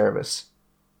essential service.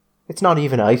 It's not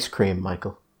even ice cream,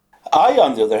 Michael. I,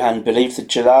 on the other hand, believe that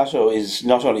gelato is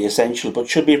not only essential, but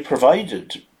should be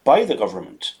provided by the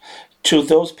government to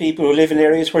those people who live in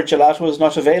areas where gelato is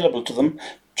not available to them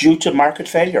due to market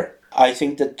failure. I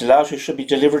think that gelato should be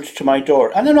delivered to my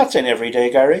door. And I'm not saying every day,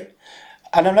 Gary.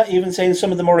 And I'm not even saying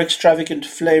some of the more extravagant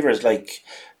flavours like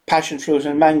passion fruit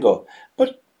and mango.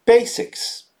 But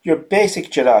basics. Your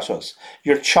basic gelatos.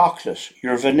 Your chocolate.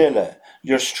 Your vanilla.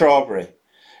 Your strawberry.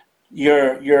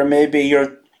 Your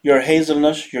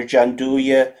hazelnut. Your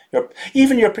gianduja.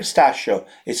 Even your pistachio.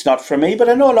 It's not for me, but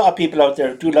I know a lot of people out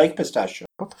there do like pistachio.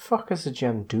 What the fuck is a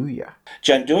gianduja?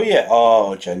 Gianduja?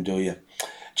 Oh, gianduja.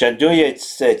 Gianduja,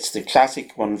 it's the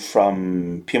classic one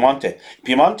from Piemonte.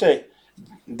 Piemonte,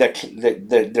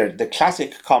 the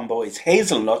classic combo is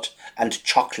hazelnut and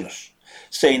chocolate.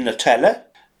 Say Nutella,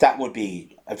 that would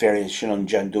be a variation on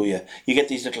gianduja. You get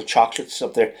these little chocolates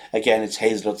up there. Again, it's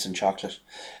hazelnuts and chocolate.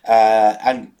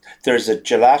 And there's a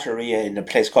gelateria in a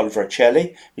place called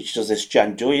Vercelli, which does this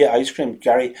gianduja ice cream.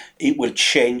 Gary, it will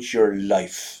change your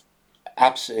life.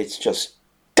 Absolutely, it's just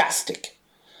fantastic.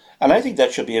 And I think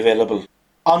that should be available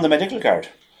on the medical card.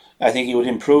 I think it would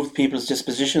improve people's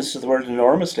dispositions to the world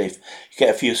enormously if you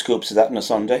get a few scoops of that on a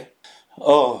Sunday.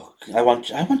 Oh, I want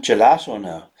gelato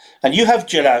now. And you have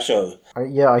gelato.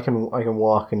 Yeah, I can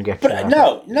walk and get But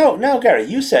gelato. no, Gary,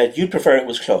 you said you'd prefer it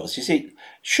was closed. You see,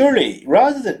 surely,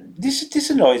 rather than, this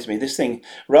annoys me, this thing,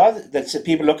 rather than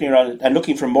people looking around and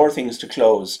looking for more things to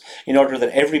close in order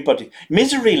that everybody,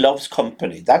 misery loves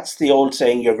company. That's the old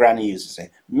saying your granny used to say.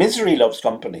 Misery loves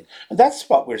company. And that's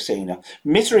what we're seeing now.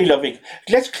 Misery loving,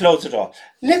 let's close it all.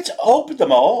 Let's open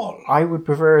them all. I would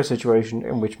prefer a situation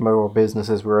in which more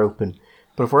businesses were open.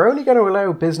 But if we're only going to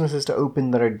allow businesses to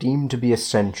open that are deemed to be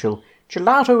essential,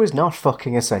 gelato is not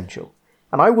fucking essential.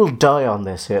 And I will die on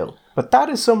this hill. But that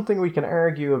is something we can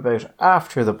argue about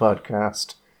after the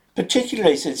podcast.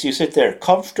 Particularly since you sit there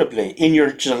comfortably in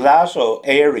your gelato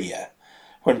area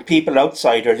when people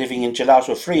outside are living in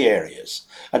gelato-free areas.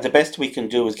 And the best we can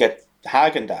do is get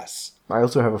Häagen-Dazs. I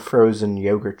also have a frozen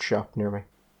yogurt shop near me.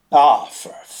 Ah,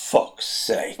 for fuck's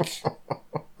sake.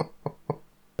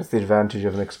 That's the advantage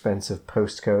of an expensive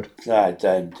postcode.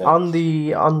 Don't. On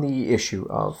the issue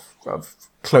of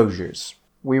closures,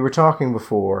 we were talking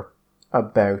before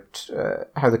about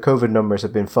how the COVID numbers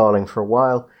have been falling for a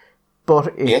while,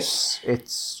 but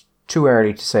it's too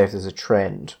early to say if there's a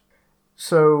trend.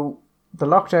 So the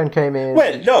lockdown came in.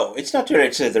 Well, no, it's not too early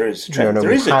to say there is a trend. No,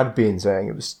 we had been saying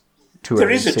it was too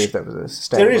early to say if that was a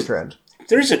sustainable trend.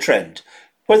 There is a trend.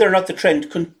 Whether or not the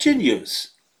trend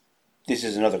continues, this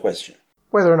is another question.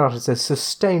 Whether or not it's a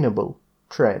sustainable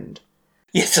trend.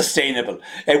 Yes, sustainable.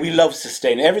 And we love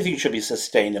sustain. Everything should be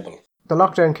sustainable. The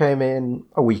lockdown came in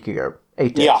a week ago,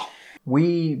 8 days. Yeah.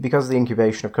 We, because of the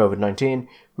incubation of COVID-19,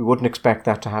 we wouldn't expect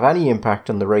that to have any impact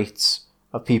on the rates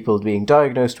of people being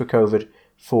diagnosed with COVID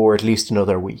for at least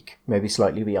another week, maybe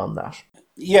slightly beyond that.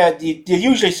 Yeah, you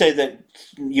usually say that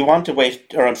you want to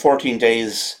wait around 14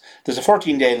 days. There's a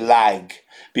 14-day lag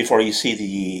before you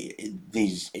see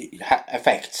these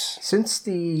effects. Since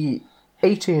the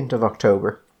 18th of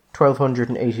October,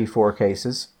 1,284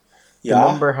 cases. Yeah.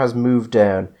 The number has moved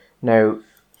down. Now,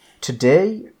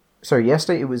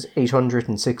 yesterday it was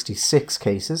 866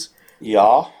 cases.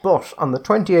 Yeah. But on the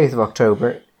 28th of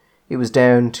October, it was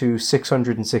down to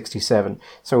 667.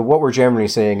 So what we're generally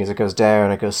saying is it goes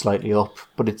down, it goes slightly up,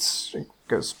 but it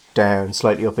goes down,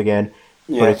 slightly up again,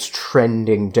 but it's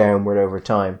trending downward over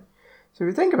time. So if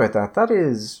you think about that, that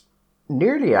is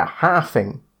nearly a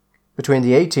halving between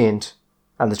the 18th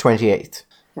and the 28th.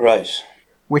 Right.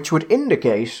 Which would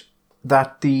indicate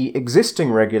that the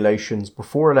existing regulations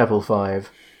before level 5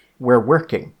 were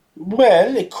working.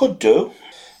 Well, it could do.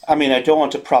 I mean, I don't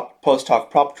want to post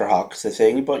hoc propter hoc the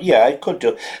thing, but yeah, it could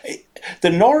do. The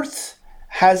North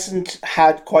hasn't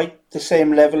had quite the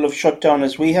same level of shutdown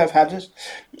as we have had it,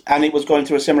 and it was going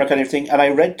through a similar kind of thing. And I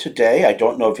read today, I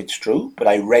don't know if it's true, but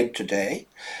I read today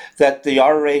that the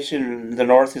R rate in the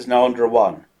North is now under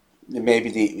 1. Maybe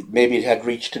it had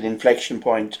reached an inflection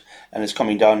point and is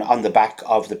coming down on the back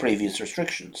of the previous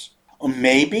restrictions. Or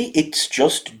maybe it's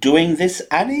just doing this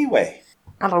anyway.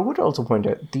 And I would also point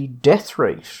out, the death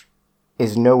rate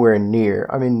is nowhere near.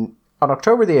 I mean, on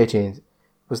October the 18th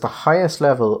was the highest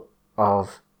level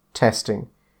of testing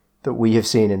that we have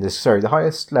seen in this... the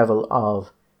highest level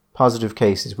of positive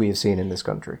cases we have seen in this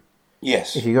country.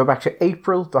 Yes. If you go back to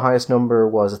April, the highest number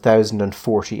was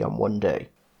 1,040 on one day.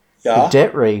 Yeah. The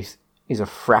death rate is a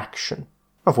fraction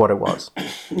of what it was.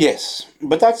 Yes,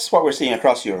 but that's what we're seeing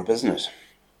across Europe, isn't it?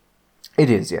 It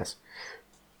is, yes.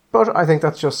 But I think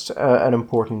that's just an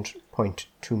important point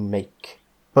to make.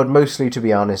 But mostly, to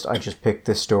be honest, I just picked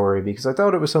this story because I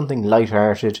thought it was something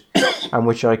light-hearted and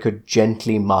which I could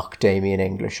gently mock Damien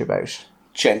English about.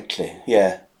 Gently,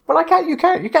 yeah. Well, you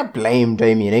can't blame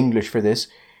Damien English for this.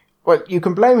 Well, you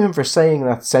can blame him for saying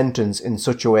that sentence in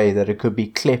such a way that it could be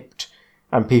clipped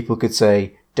and people could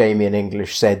say, Damien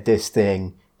English said this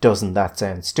thing, doesn't that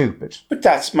sound stupid? But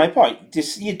that's my point.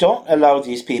 You don't allow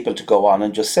these people to go on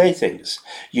and just say things.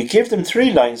 You give them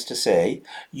 3 lines to say,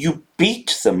 you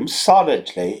beat them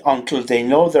solidly until they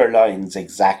know their lines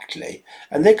exactly,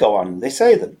 and they go on and they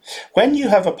say them. When you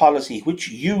have a policy which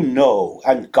you know,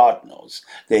 and God knows,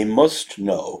 they must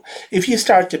know, if you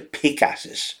start to pick at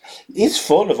it, it's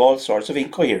full of all sorts of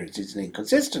incoherencies and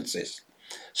inconsistencies.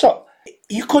 So,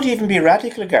 you could even be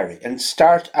radical, Gary, and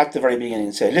start at the very beginning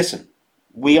and say, listen,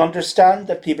 we understand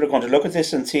that people are going to look at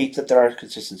this and see that there are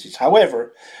consistencies.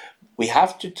 However, we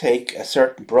have to take a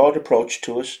certain broad approach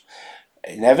to it.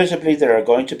 Inevitably, there are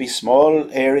going to be small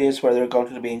areas where there are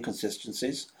going to be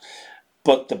inconsistencies.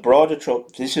 But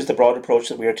this is the broad approach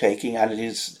that we are taking, and it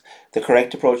is the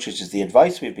correct approach, which is the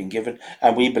advice we've been given,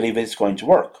 and we believe it's going to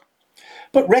work.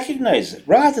 But recognise it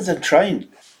rather than try and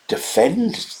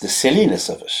defend the silliness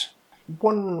of it.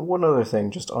 One other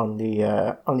thing, just on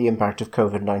the impact of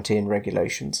COVID-19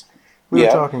 regulations. We were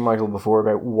talking, Michael, before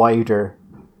about wider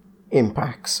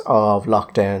impacts of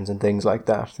lockdowns and things like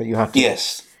that you had to.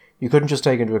 Yes. You couldn't just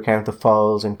take into account the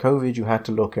falls in COVID. You had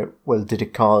to look at, well, did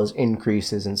it cause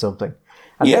increases in something?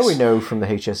 And now we know from the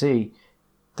HSE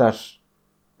that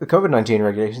the COVID-19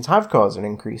 regulations have caused an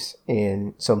increase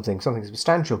in something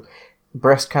substantial.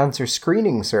 Breast cancer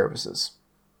screening services.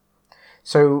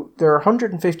 So there are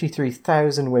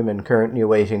 153,000 women currently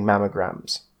awaiting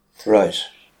mammograms. Right.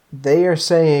 They are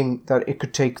saying that it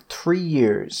could take 3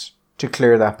 years to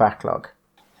clear that backlog.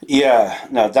 Yeah,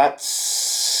 now that's...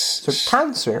 So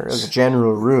cancer, as a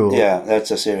general rule... Yeah,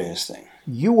 that's a serious thing.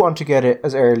 You want to get it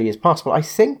as early as possible. I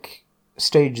think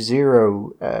stage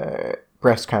 0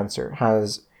 breast cancer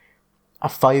has a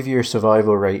 5-year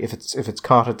survival rate, if it's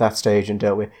caught at that stage and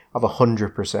dealt with, of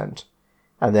 100%.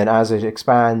 And then as it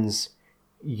expands,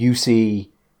 you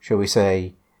see, shall we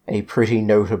say, a pretty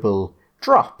notable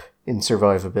drop in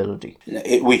survivability.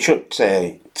 We should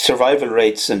say survival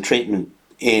rates and treatment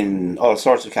in all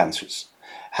sorts of cancers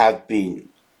have been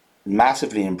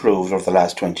massively improved over the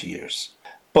last 20 years.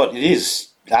 But it is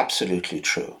absolutely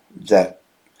true that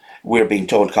we're being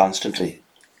told constantly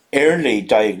early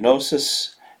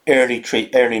diagnosis, early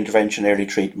intervention, early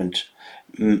treatment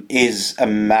is a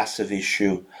massive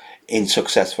issue in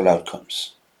successful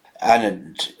outcomes.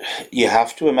 And you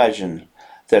have to imagine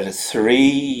that a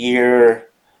 3-year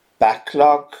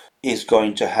backlog is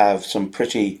going to have some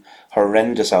pretty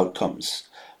horrendous outcomes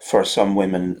for some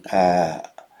women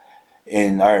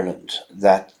in Ireland.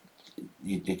 That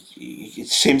it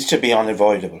seems to be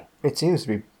unavoidable. It seems to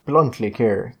be bluntly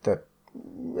clear that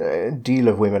a deal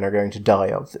of women are going to die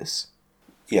of this.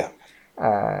 Yeah.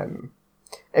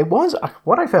 It was,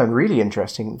 what I found really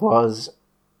interesting was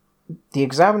the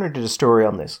Examiner did a story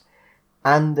on this,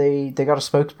 and they got a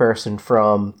spokesperson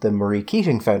from the Marie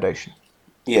Keating Foundation.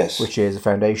 Yes. Which is a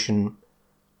foundation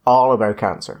all about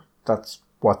cancer. That's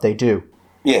what they do.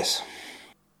 Yes.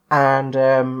 And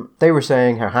they were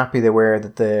saying how happy they were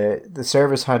that the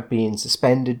service had been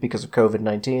suspended because of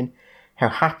COVID-19, how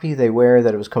happy they were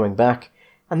that it was coming back.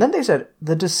 And then they said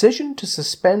the decision to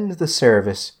suspend the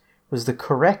service was the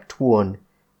correct one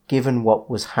given what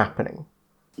was happening.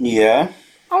 Yeah.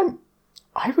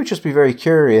 I would just be very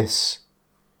curious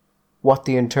what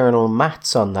the internal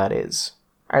maths on that is.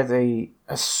 Are they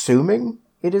assuming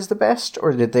it is the best,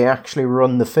 or did they actually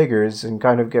run the figures and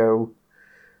kind of go,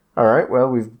 all right, well,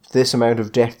 we've this amount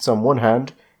of deaths on one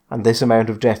hand and this amount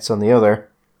of deaths on the other.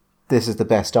 This is the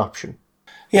best option.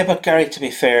 Yeah, but Gary, to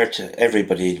be fair to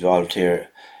everybody involved here,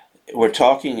 we're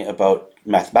talking about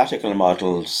mathematical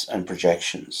models and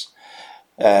projections.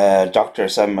 Dr.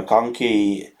 Sam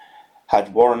McConkey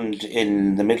had warned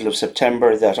in the middle of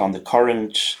September that on the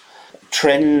current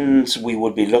trends we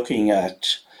would be looking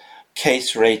at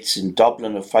case rates in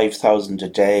Dublin of 5,000 a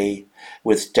day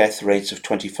with death rates of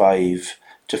 25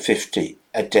 to 50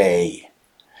 a day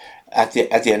at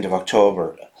the end of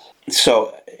October.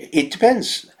 So it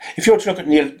depends. If you were to look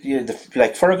at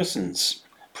like Ferguson's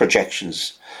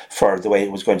projections for the way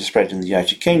it was going to spread in the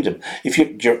United Kingdom, if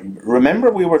you remember,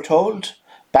 we were told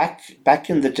back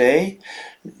in the day,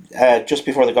 just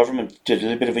before the government did a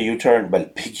little bit of a U-turn, well,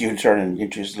 big U-turn and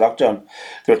introduced lockdown,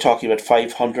 they were talking about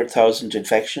 500,000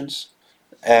 infections.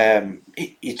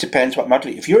 It depends what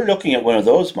model. If you're looking at one of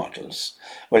those models,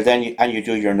 well, then you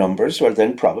do your numbers, well,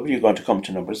 then probably you're going to come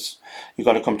to numbers. You're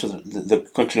going to come to the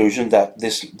conclusion that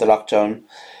the lockdown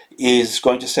is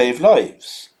going to save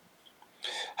lives.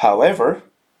 However,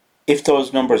 if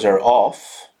those numbers are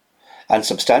off, and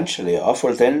substantially off,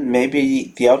 well, then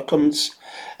maybe the outcomes,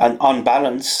 and on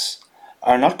balance,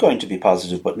 are not going to be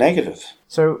positive but negative.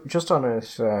 So, just on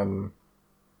it,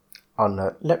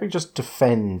 let me just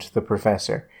defend the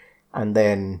professor, and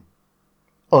then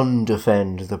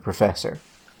undefend the professor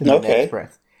in the next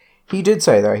breath. He did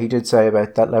say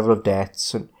about that level of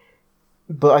deaths,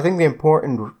 but I think the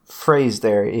important phrase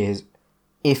there is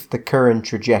if the current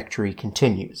trajectory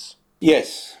continues.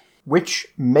 Yes. Which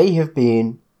may have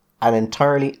been an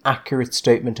entirely accurate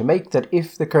statement to make, that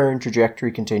if the current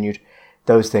trajectory continued,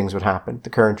 those things would happen.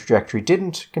 The current trajectory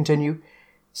didn't continue,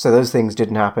 so those things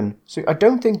didn't happen. So I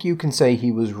don't think you can say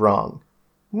he was wrong.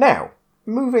 Now,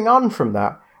 moving on from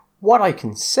that, what I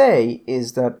can say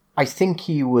is that I think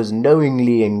he was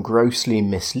knowingly and grossly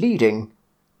misleading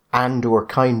and or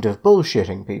kind of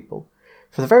bullshitting people.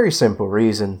 For the very simple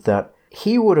reason that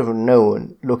he would have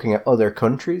known, looking at other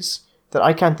countries, that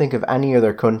I can't think of any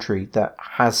other country that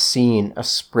has seen a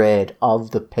spread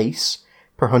of the pace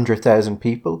per 100,000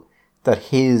 people that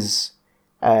his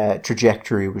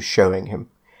trajectory was showing him.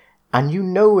 And you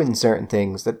know in certain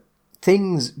things that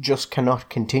things just cannot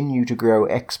continue to grow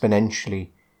exponentially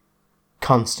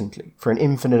constantly for an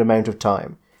infinite amount of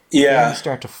time. Yeah. Things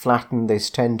start to flatten, they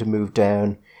tend to move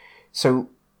down. So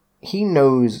he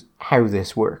knows how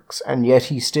this works, and yet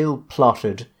he still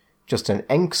plotted just an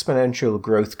exponential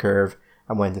growth curve,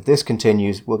 and when this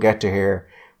continues, we'll get to here,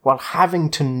 while having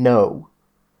to know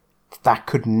that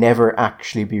could never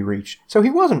actually be reached. So he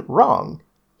wasn't wrong.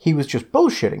 He was just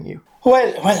bullshitting you.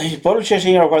 Well, whether he's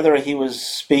bullshitting or whether he was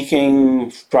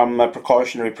speaking from a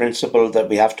precautionary principle that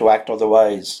we have to act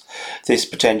otherwise, this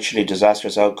potentially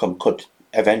disastrous outcome could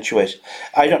eventuate.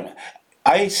 I don't know.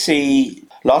 I see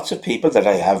lots of people that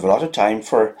I have a lot of time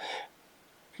for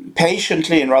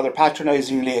patiently and rather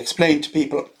patronisingly explain to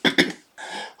people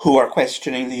who are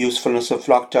questioning the usefulness of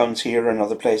lockdowns here and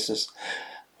other places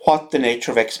what the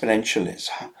nature of exponential is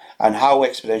and how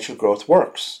exponential growth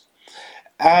works.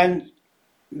 And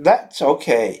that's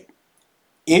okay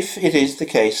if it is the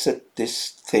case that this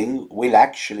thing will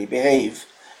actually behave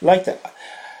like that.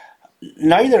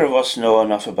 Neither of us know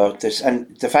enough about this,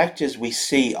 and the fact is we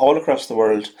see all across the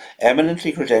world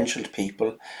eminently credentialed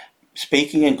people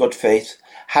speaking in good faith,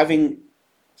 having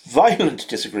violent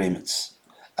disagreements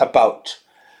about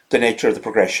the nature of the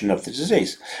progression of the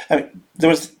disease. I mean,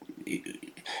 do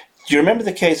you remember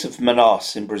the case of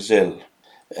Manaus in Brazil?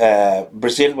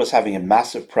 Brazil was having a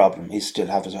massive problem. He still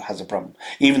has a problem,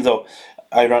 even though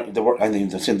I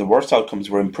think the worst outcomes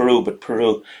were in Peru. But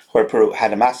Peru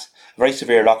had a very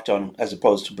severe lockdown as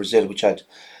opposed to Brazil, which had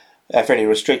a fairly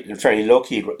restricted, fairly low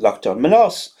key lockdown.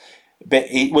 Manaus,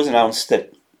 it was announced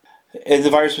that the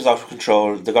virus was out of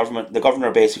control. The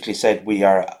governor basically said we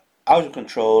are out of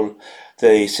control.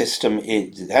 The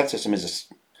health system is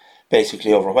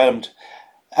basically overwhelmed.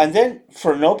 And then,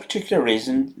 for no particular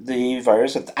reason, the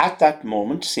virus at that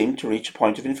moment seemed to reach a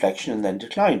point of inflection and then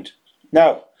declined.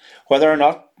 Now, whether or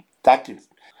not that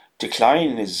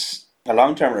decline is a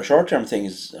long-term or a short-term thing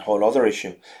is a whole other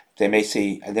issue. They may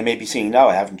be seeing now,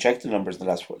 I haven't checked the numbers in the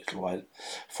last little while,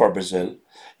 for Brazil.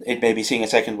 It may be seeing a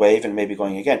second wave and maybe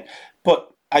going again.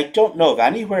 But I don't know of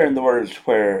anywhere in the world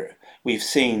where we've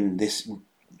seen this,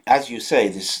 as you say,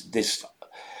 this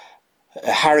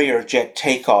Harrier jet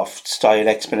takeoff style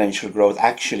exponential growth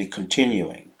actually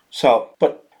continuing. So,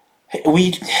 but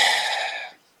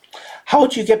how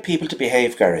do you get people to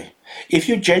behave, Gary? If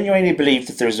you genuinely believe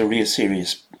that there's a real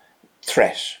serious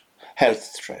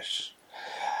health threat,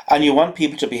 and you want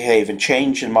people to behave and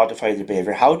change and modify their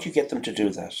behaviour, how do you get them to do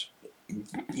that?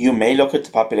 You may look at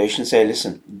the population and say,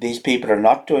 listen, these people are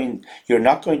not doing,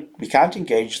 we can't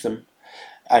engage them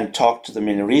and talk to them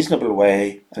in a reasonable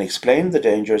way and explain the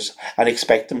dangers and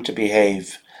expect them to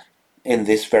behave in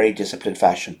this very disciplined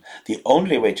fashion. The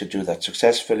only way to do that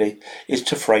successfully is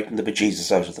to frighten the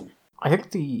bejesus out of them. I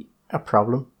think a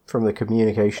problem from the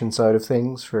communication side of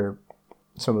things for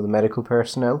some of the medical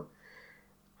personnel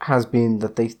has been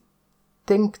that they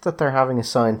think that they're having a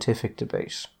scientific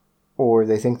debate, or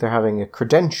they think they're having a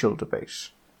credential debate.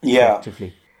 Yeah.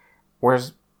 Effectively.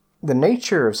 Whereas the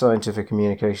nature of scientific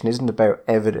communication isn't about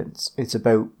evidence, it's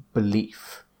about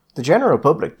belief. The general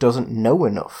public doesn't know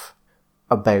enough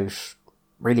about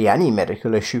really any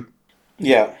medical issue.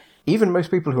 Yeah. Even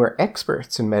most people who are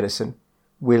experts in medicine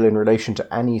will, in relation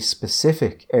to any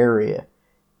specific area,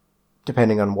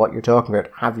 depending on what you're talking about,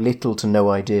 have little to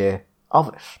no idea of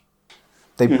it.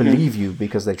 They believe you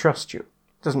because they trust you.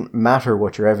 It doesn't matter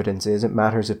what your evidence is, it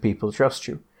matters if people trust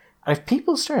you. And if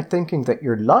people start thinking that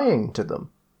you're lying to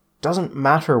them, it doesn't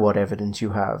matter what evidence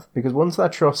you have, because once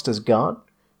that trust is gone,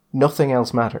 nothing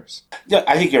else matters. Yeah,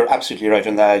 I think you're absolutely right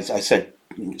on that. I said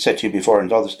to you before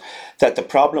and others that the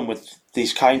problem with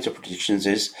these kinds of predictions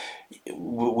is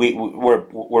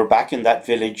we're back in that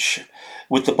village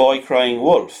with the boy crying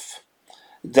wolf.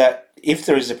 That if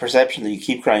there is a perception that you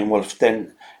keep crying wolf,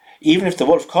 then even if the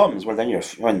wolf comes, well, then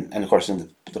and of course,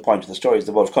 the point of the story is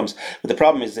the wolf comes. But the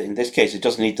problem is that in this case, it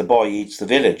doesn't eat the boy; it eats the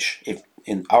village. If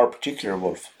in our particular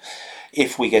wolf,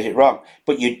 if we get it wrong,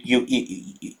 but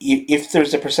if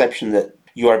there's a perception that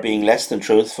you are being less than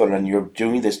truthful and you're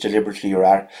doing this deliberately,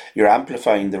 you're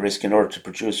amplifying the risk in order to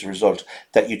produce a result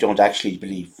that you don't actually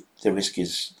believe the risk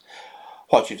is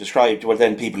what you described. Well,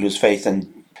 then people lose faith,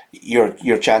 and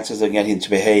your chances of getting to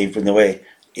behave in the way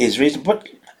is reasonable. But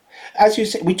as you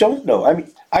say, we don't know. I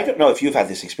mean, I don't know if you've had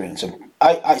this experience.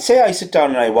 I say I sit down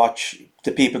and I watch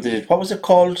the people that did, what was it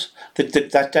called?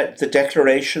 The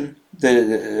Declaration?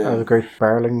 The Great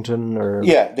Barrington?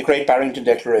 The Great Barrington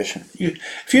Declaration.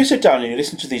 If you sit down and you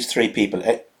listen to these three people,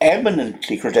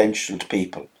 eminently credentialed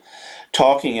people,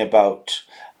 talking about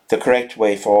the correct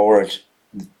way forward,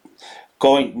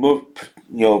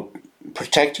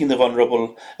 protecting the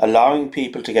vulnerable, allowing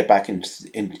people to get back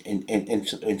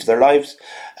into their lives,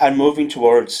 and moving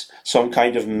towards some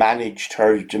kind of managed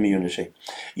herd immunity.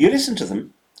 You listen to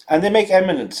them, and they make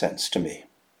eminent sense to me.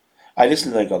 I listen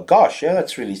to them and go, gosh, yeah,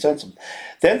 that's really sensible.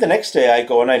 Then the next day I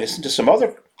go and I listen to some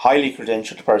other highly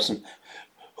credentialed person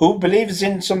who believes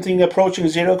in something approaching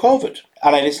zero COVID.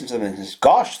 And I listen to them and say,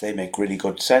 gosh, they make really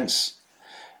good sense.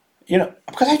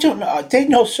 Because I don't know, they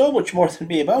know so much more than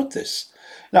me about this.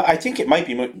 Now, I think it might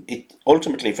be,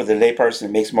 ultimately for the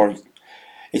layperson,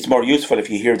 it's more useful if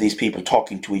you hear these people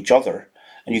talking to each other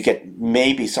and you get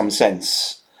maybe some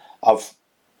sense of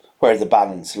where the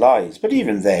balance lies. But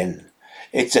even then,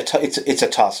 it's a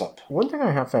toss-up. One thing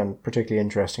I have found particularly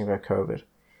interesting about COVID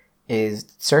is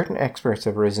certain experts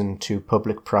have risen to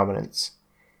public prominence.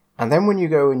 And then when you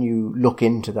go and you look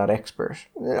into that expert,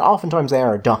 oftentimes they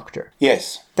are a doctor.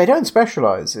 Yes. They don't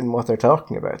specialise in what they're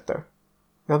talking about, though.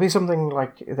 There'll be something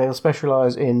like they'll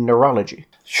specialise in neurology.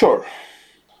 Sure.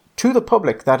 To the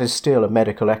public, that is still a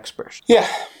medical expert. Yeah.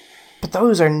 But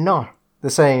those are not the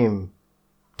same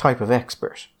type of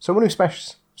expert. Someone who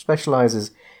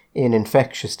specialises in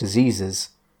infectious diseases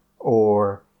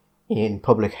or in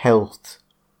public health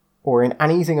or in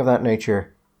anything of that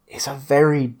nature is a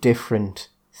very different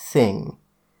thing.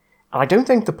 And I don't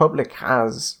think the public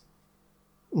has,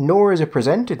 nor is it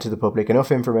presented to the public,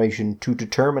 enough information to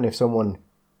determine if someone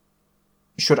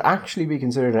should actually be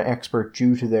considered an expert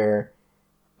due to their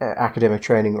academic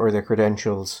training or their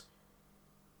credentials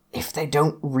if they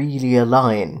don't really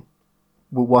align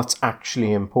with what's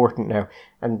actually important now.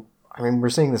 And I mean, we're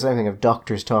seeing the same thing of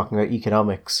doctors talking about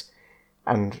economics,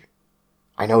 and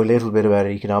I know a little bit about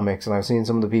economics, and I've seen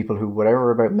some of the people who, whatever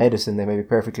about medicine, they may be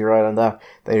perfectly right on that,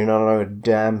 they do not know a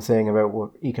damn thing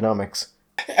about economics.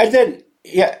 And then,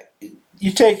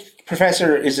 you take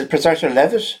Professor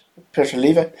Levitt,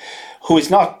 who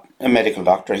is not a medical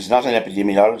doctor, he's not an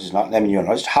epidemiologist, he's not an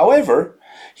immunologist. However,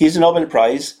 he's a Nobel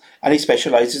Prize and he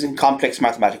specialises in complex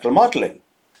mathematical modelling.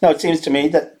 Now, it seems to me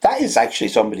that is actually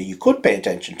somebody you could pay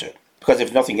attention to, because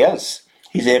if nothing else,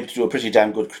 he's able to do a pretty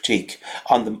damn good critique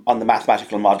on the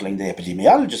mathematical modelling the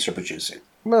epidemiologists are producing.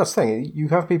 Well, that's the thing. You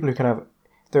have people who can have...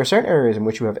 There are certain areas in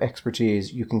which you have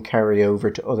expertise you can carry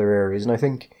over to other areas, and I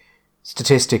think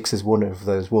statistics is one of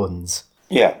those ones.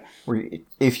 Yeah. Where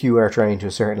if you are trained to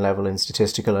a certain level in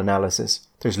statistical analysis,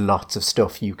 there's lots of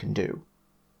stuff you can do.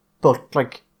 But,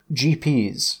 like,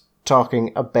 GPs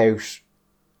talking about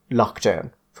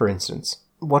lockdown, for instance.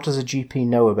 What does a GP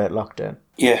know about lockdown?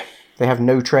 Yeah. They have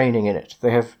no training in it.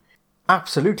 They have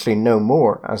absolutely no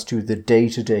more as to the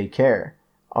day-to-day care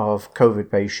of COVID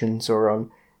patients or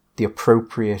on the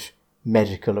appropriate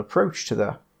medical approach to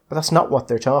that. But that's not what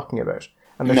they're talking about.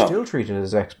 And they're still treated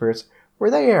as experts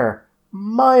where they are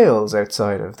miles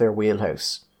outside of their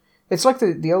wheelhouse. It's like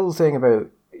the old thing about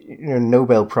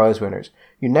Nobel Prize winners.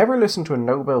 You never listen to a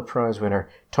Nobel Prize winner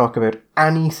talk about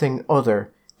anything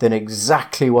other than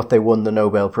exactly what they won the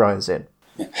Nobel Prize in.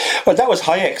 Well, that was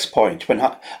Hayek's point. When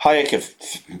Hayek,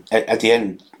 at the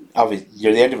end of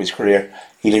his career,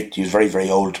 he was a very, very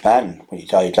old man when he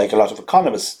died, like a lot of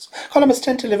economists. Economists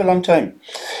tend to live a long time.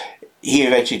 He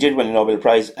eventually did win a Nobel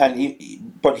Prize,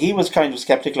 but he was kind of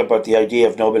sceptical about the idea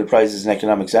of Nobel Prizes in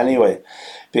economics anyway.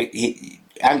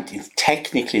 And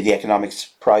technically, the economics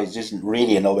prize isn't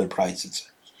really a Nobel Prize; it's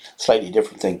a slightly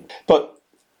different thing. But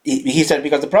he said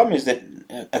because the problem is that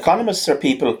economists are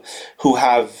people who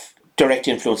have direct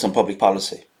influence on public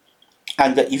policy,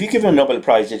 and that if you give them a Nobel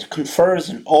Prize, it confers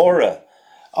an aura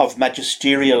of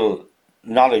magisterial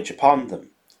knowledge upon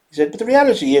them. He said, but the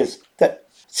reality is that,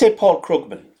 say, Paul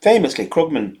Krugman. Famously,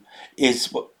 Krugman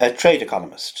is a trade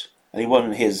economist, and he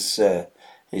won his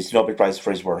Nobel Prize for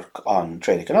his work on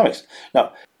trade economics.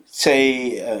 Now,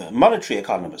 say a monetary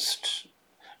economist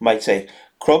might say,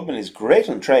 Krugman is great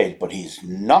on trade, but he's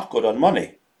not good on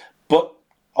money. But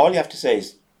all you have to say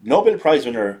is, Nobel Prize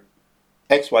winner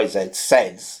XYZ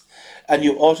says, and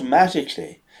you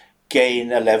automatically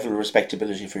gain a level of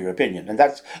respectability for your opinion. And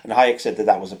Hayek said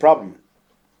that was a problem.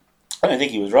 And I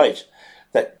think he was right.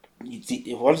 That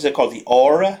what is it called? The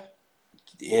aura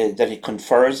that it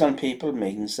confers on people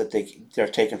means that they're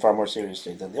taken far more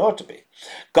seriously than they ought to be.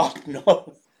 God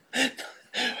knows.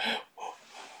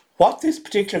 What this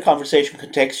particular conversation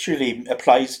contextually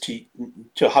applies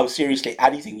to how seriously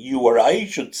anything you or I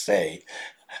should say,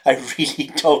 I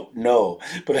really don't know.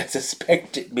 But I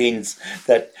suspect it means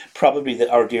that probably that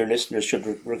our dear listeners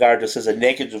should regard us as a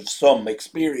negative sum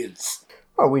experience.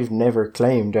 Well, we've never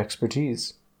claimed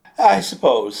expertise. I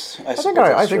suppose. I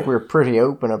think we're pretty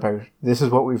open about this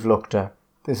is what we've looked at.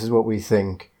 This is what we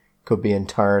think could be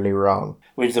entirely wrong.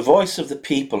 We're the voice of the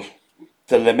people,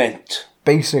 the lament.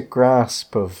 Basic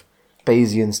grasp of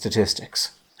Bayesian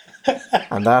statistics.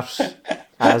 And that,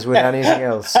 as with anything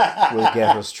else, will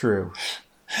get us through.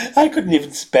 I couldn't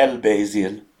even spell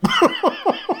Bayesian.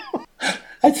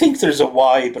 I think there's a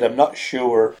Y, but I'm not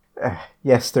sure.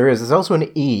 Yes, there is. There's also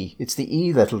an E. It's the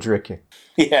E that'll trick you.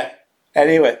 Yeah.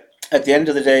 Anyway, at the end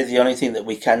of the day, the only thing that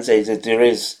we can say is that there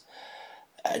is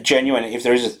genuine. If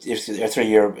there is a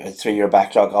 3-year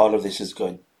backlog, all of this is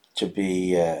going to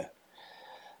be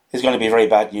very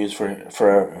bad news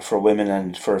for women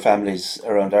and for families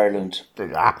around Ireland.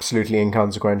 They're absolutely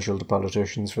inconsequential to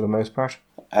politicians for the most part.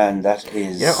 And that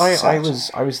is.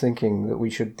 I was thinking that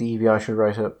the EVI should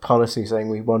write a policy saying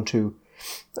we want to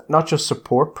not just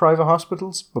support private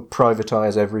hospitals, but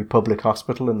privatise every public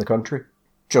hospital in the country,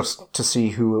 just to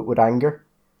see who it would anger.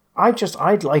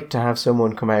 I'd like to have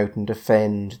someone come out and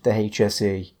defend the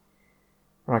HSE.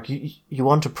 Like, you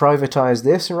want to privatise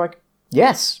this? And like,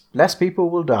 yes, less people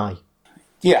will die.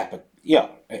 Yeah, but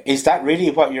is that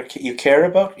really what you care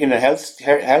about in a health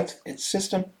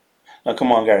system? Now,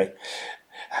 come on, Gary.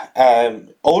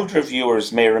 Older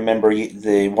viewers may remember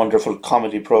the wonderful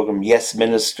comedy program Yes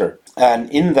Minister, and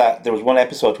in that there was one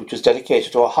episode which was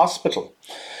dedicated to a hospital,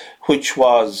 which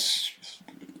was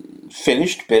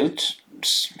finished, built,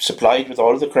 supplied with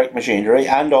all of the correct machinery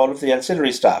and all of the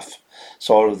ancillary staff.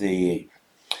 So all of the,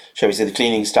 shall we say, the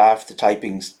cleaning staff, the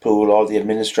typing pool, all the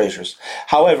administrators.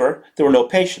 However, there were no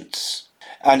patients,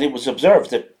 and it was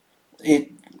observed that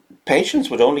patients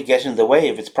would only get in the way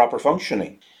of its proper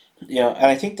functioning. And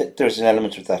I think that there's an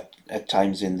element of that at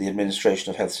times in the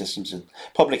administration of health systems and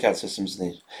public health systems.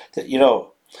 Look,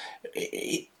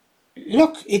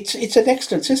 it's an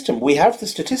excellent system. We have the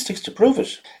statistics to prove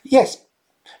it. Yes,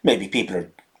 maybe people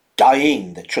are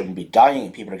dying that shouldn't be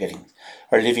dying. People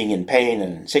are living in pain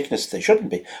and sickness they shouldn't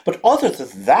be. But other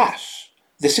than that,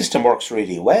 the system works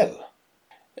really well.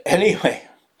 Anyway,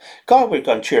 God, we've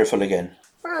gone cheerful again.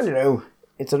 Well,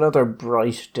 it's another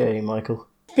bright day, Michael.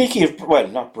 Speaking of, well,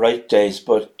 not bright days,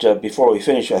 but before we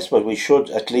finish, I suppose we should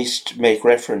at least make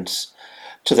reference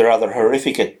to the rather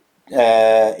horrific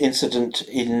incident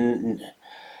in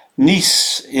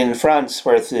Nice, in France,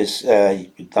 where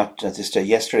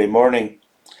yesterday morning,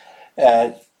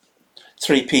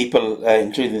 3 people,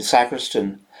 including the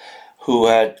sacristan, who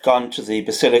had gone to the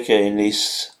Basilica in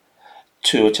Nice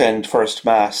to attend First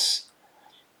Mass.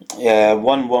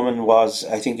 One woman was,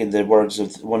 I think in the words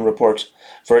of one report,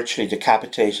 virtually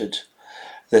decapitated.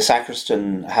 The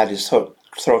sacristan had his throat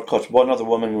cut. One other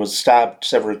woman was stabbed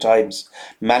several times,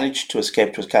 managed to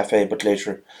escape to a cafe, but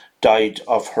later died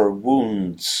of her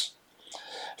wounds.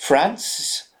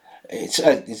 France seems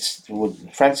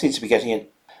to be getting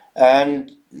it,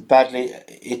 and badly.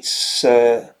 It's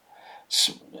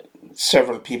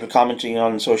several people commenting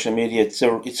on social media.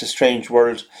 It's a strange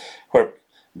world where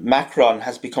Macron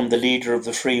has become the leader of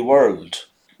the free world.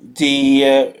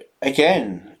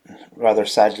 Again, rather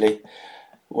sadly,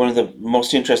 one of the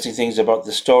most interesting things about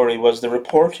the story was the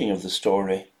reporting of the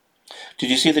story.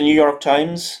 Did you see the New York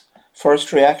Times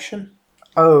first reaction?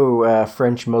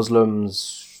 French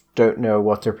Muslims don't know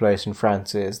what their place in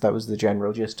France is. That was the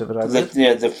general gist of it, I believe.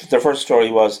 The first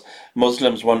story was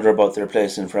Muslims wonder about their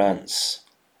place in France.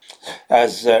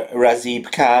 As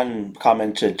Razib Khan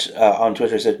commented on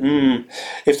Twitter, said,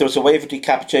 if there was a wave of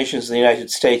decapitations in the United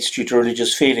States due to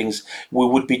religious feelings, we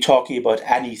would be talking about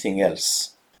anything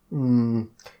else.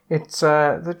 France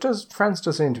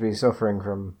does seem to be suffering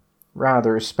from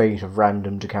rather a spate of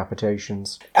random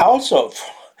decapitations. Also,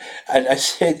 and I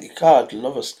said, God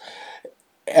love us,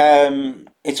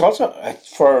 it's also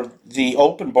for the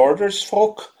open borders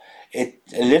folk, a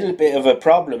little bit of a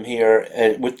problem here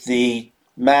with the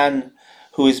man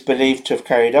who is believed to have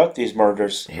carried out these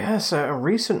murders. Yes, a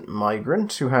recent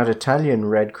migrant who had Italian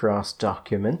Red Cross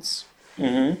documents.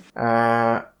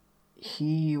 Mm-hmm.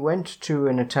 He went to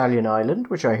an Italian island,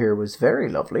 which I hear was very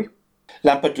lovely.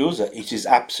 Lampedusa, it is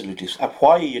absolutely...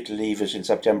 Why you'd leave it in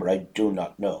September, I do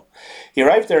not know. He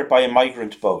arrived there by a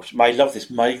migrant boat. I love this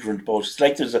migrant boat. It's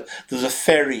like there's a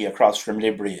ferry across from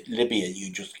Libya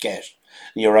you just get.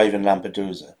 And you arrive in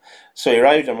Lampedusa. So he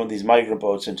arrived on one of these migrant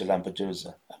boats into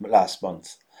Lampedusa last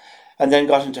month, and then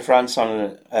got into France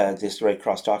on this Red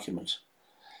Cross document.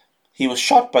 He was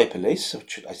shot by police,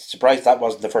 which I'm surprised that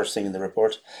wasn't the first thing in the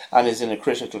report, and is in a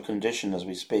critical condition as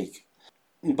we speak.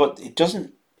 But it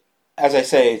doesn't, as I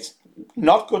say, it's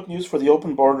not good news for the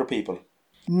open border people.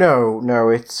 No,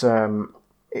 it's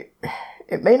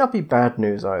it may not be bad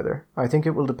news either. I think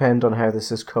it will depend on how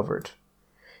this is covered.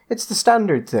 It's the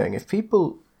standard thing. If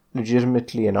people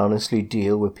legitimately and honestly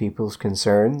deal with people's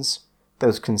concerns,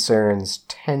 those concerns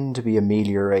tend to be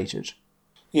ameliorated.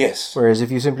 Yes. Whereas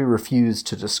if you simply refuse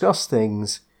to discuss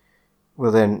things,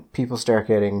 well then people start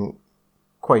getting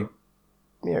quite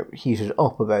heated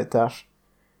up about that.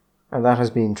 And that has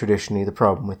been traditionally the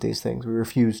problem with these things. We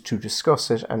refuse to discuss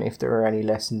it, and if there are any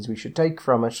lessons we should take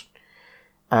from it,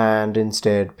 and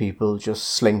instead people just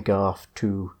slink off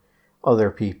to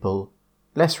other people,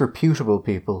 less reputable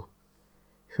people,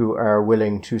 who are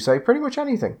willing to say pretty much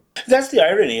anything. That's the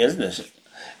irony, isn't it?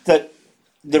 That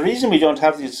the reason we don't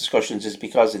have these discussions is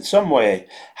because in some way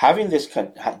having this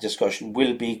discussion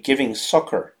will be giving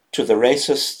succor to the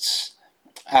racists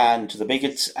and to the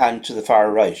bigots and to the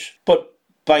far right. But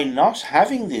by not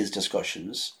having these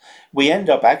discussions, we end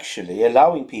up actually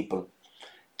allowing people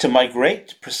to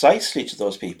migrate precisely to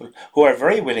those people who are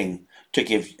very willing to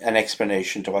give an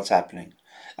explanation to what's happening.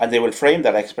 And they will frame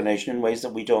that explanation in ways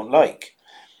that we don't like.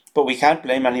 But we can't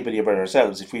blame anybody but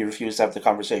ourselves if we refuse to have the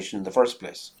conversation in the first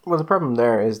place. Well, the problem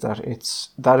there is that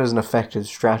that is an effective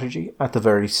strategy at the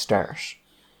very start,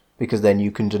 because then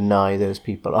you can deny those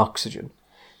people oxygen.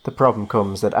 The problem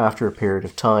comes that after a period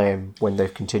of time, when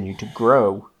they've continued to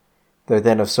grow, they're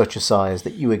then of such a size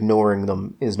that you ignoring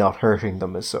them is not hurting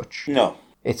them as such. No.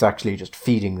 It's actually just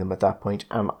feeding them at that point.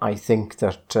 And I think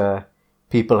that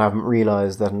people haven't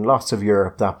realised that in lots of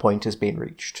Europe that point has been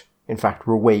reached. In fact,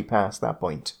 we're way past that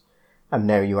point. And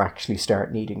now you actually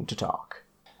start needing to talk.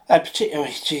 And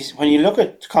when you look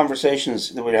at conversations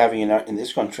that we're having in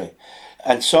this country,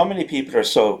 and so many people are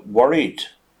so worried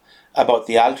about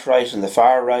the alt-right and the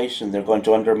far-right, and they're going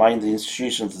to undermine the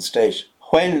institutions of the state.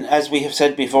 When, as we have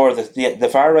said before, the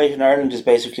far-right in Ireland is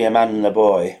basically a man and a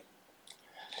boy.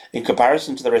 In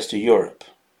comparison to the rest of Europe,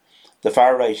 the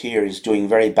far-right here is doing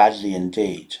very badly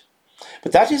indeed.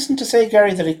 But that isn't to say,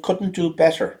 Gary, that it couldn't do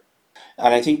better.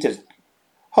 And I think that,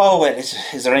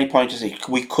 is there any point to say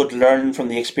we could learn from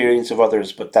the experience of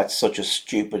others, but that's such a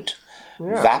stupid,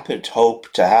 vapid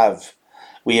hope to have.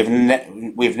 We've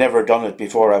never done it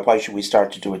before. Why should we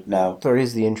start to do it now? There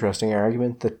is the interesting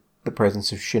argument that the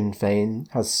presence of Sinn Féin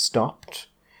has stopped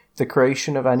the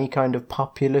creation of any kind of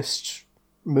populist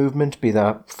movement, be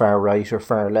that far right or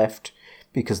far left,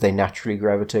 because they naturally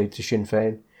gravitate to Sinn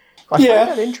Féin. I find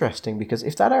that interesting, because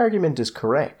if that argument is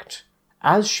correct,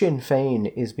 as Sinn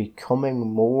Féin is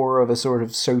becoming more of a sort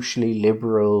of socially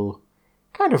liberal,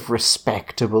 kind of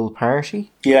respectable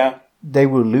party, they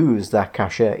will lose that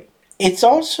cachet. It's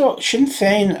also, Sinn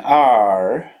Féin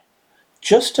are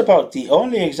just about the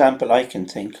only example I can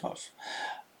think of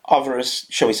a,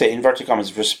 shall we say, inverted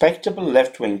commas, respectable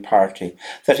left-wing party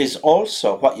that is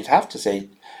also, what you'd have to say,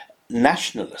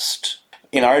 nationalist.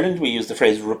 In Ireland we use the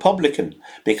phrase Republican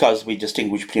because we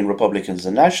distinguish between Republicans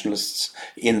and nationalists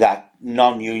in that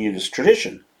non-unionist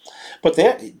tradition. But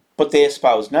they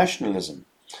espouse nationalism.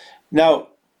 Now,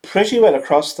 pretty well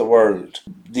across the world,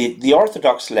 the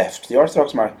Orthodox left, the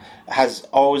Orthodox mark, has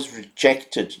always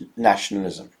rejected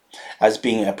nationalism as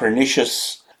being a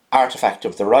pernicious artifact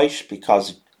of the right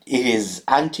because it is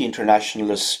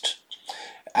anti-internationalist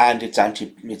and it's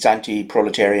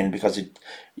anti-proletarian because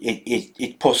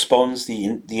it postpones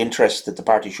the interest that the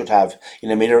party should have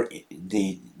in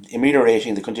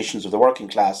ameliorating the conditions of the working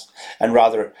class, and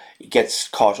rather it gets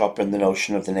caught up in the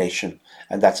notion of the nation,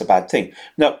 and that's a bad thing.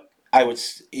 Now,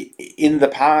 in the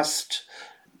past,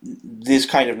 this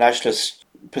kind of nationalist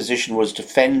position was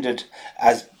defended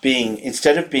as being,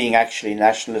 instead of being actually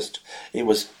nationalist, it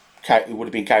would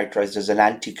have been characterized as an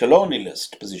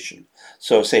anti-colonialist position.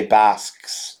 So, say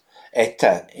Basques,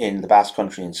 ETA in the Basque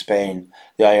Country in Spain,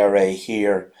 the IRA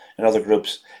here, and other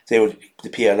groups, the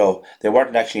PLO, they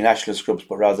weren't actually nationalist groups,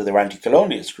 but rather they were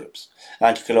anti-colonialist groups.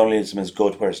 Anti-colonialism is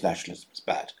good, whereas nationalism is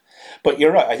bad. But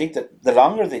you're right. I think that the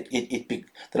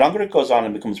longer it goes on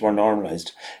and becomes more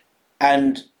normalized,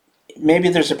 and maybe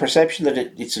there's a perception that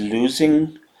it's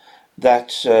losing that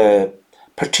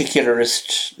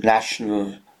particularist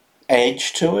national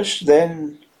edge to it,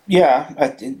 then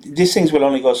these things will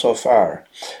only go so far.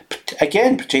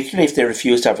 Again, particularly if they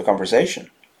refuse to have a conversation,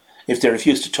 if they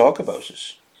refuse to talk about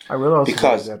it. I will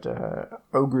also say that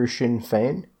Ogre Sinn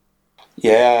Féin.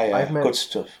 Good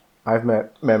stuff. I've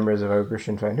met members of Ogre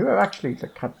Sinn Féin who have actually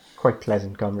had quite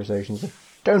pleasant conversations. I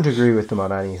don't agree with them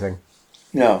on anything.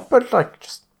 No. But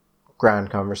just grand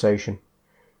conversation.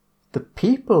 The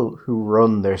people who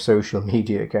run their social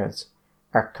media accounts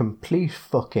are complete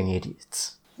fucking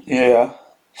idiots. Yeah.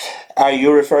 Are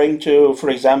you referring to, for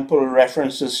example,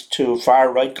 references to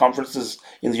far-right conferences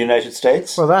in the United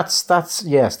States? Well,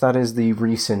 yes, that is the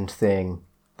recent thing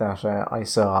that I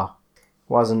saw.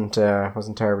 Wasn't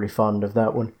terribly fond of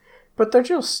that one. But they're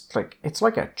just, it's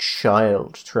like a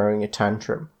child throwing a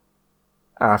tantrum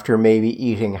after maybe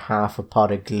eating half a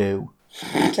pot of glue.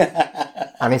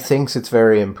 And he thinks it's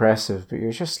very impressive, but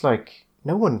you're just like,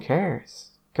 no one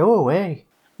cares. Go away.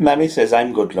 Mammy says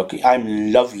I'm good looking,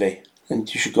 I'm lovely,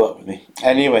 and you should go out with me.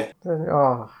 Anyway.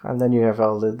 Oh, and then you have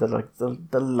all the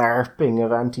LARPing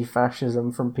of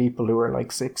anti-fascism from people who are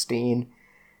like 16.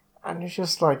 And it's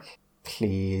just like,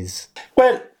 please.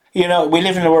 Well, you know, we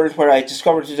live in a world where I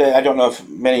discovered today, I don't know if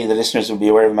many of the listeners will be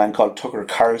aware of a man called Tucker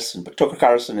Carlson, but Tucker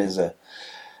Carlson is a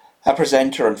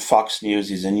presenter on Fox News.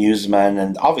 He's a newsman,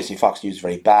 and obviously Fox News is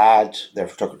very bad.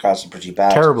 Therefore, Tucker Carlson pretty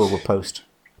bad. Terrible with Post.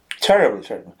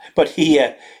 Terrible. But he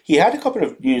had a couple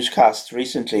of newscasts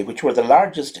recently, which were the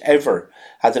largest ever,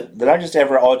 had the largest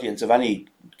ever audience of any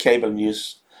cable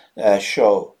news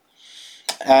show.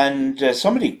 And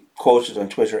somebody quoted on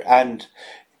Twitter, and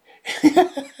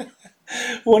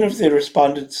one of the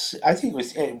respondents, I think it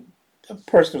was a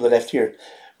person of the left here,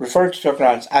 referred to Tucker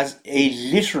Carlson as a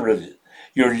literal.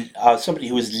 You're somebody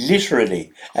who is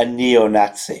literally a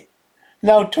neo-Nazi.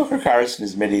 Now, Tucker Carlson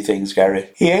is many things, Gary.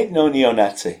 He ain't no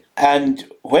neo-Nazi.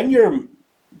 And when your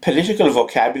political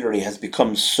vocabulary has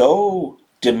become so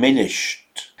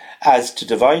diminished as to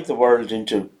divide the world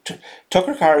into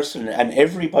Tucker Carlson and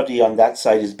everybody on that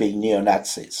side is being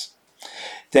neo-Nazis,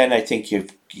 then I think you're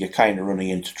kind of running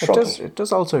into trouble. It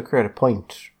does also create a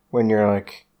point when you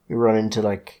run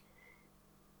into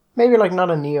maybe not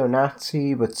a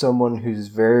neo-Nazi, but someone who's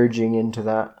verging into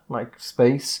that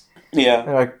space. Yeah.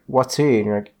 They're like, what's he? And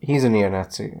you're like, he's a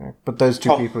neo-Nazi. But those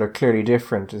two people are clearly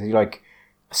different. Is he a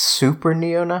super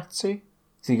neo-Nazi?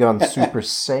 Is he gone Super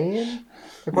Saiyan?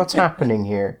 What's happening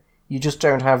here? You just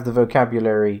don't have the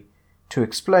vocabulary to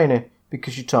explain it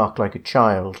because you talk like a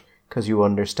child, because you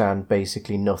understand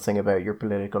basically nothing about your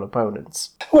political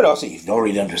opponents. Well, also, you've no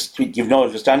understanding, you've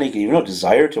no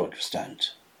desire to understand.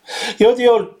 You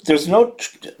know, there's no,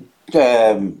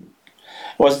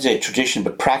 wasn't a tradition,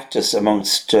 but practice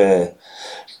amongst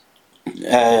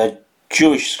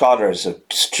Jewish scholars,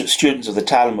 students of the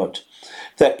Talmud,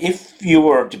 that if you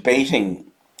were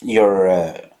debating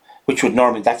which would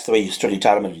normally, that's the way you study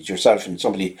Talmud yourself, and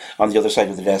somebody on the other side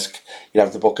of the desk, you'd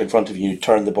have the book in front of you, you'd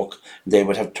turn the book, they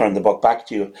would have turned the book back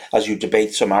to you as you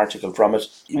debate some article from it.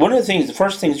 One of the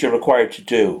first things you're required to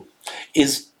do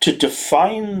is to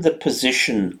define the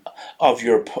position of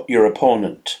your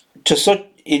opponent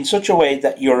in such a way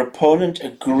that your opponent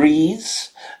agrees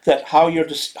that how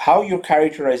you're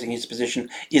characterizing his position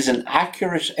is an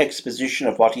accurate exposition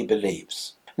of what he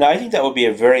believes. Now, I think that would be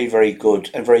a very, very good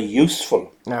and very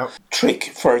useful trick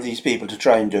for these people to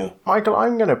try and do. Michael,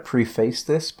 I'm going to preface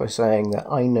this by saying that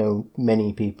I know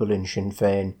many people in Sinn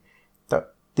Féin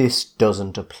that this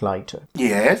doesn't apply to.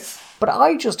 Yes. But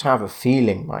I just have a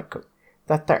feeling, Michael,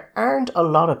 that there aren't a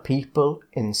lot of people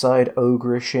inside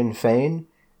Ogra Sinn Féin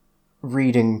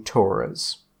reading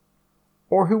Torahs,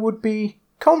 or who would be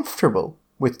comfortable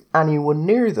with anyone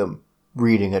near them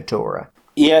reading a Torah.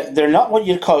 Yeah, they're not what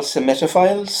you'd call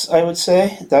Semitophiles, I would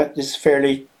say. That is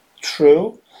fairly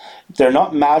true. They're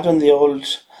not mad on the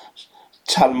old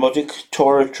Talmudic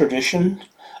Torah tradition,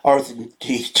 or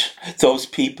indeed those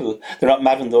people. They're not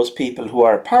mad on those people who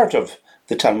are part of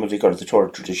the Talmudic or the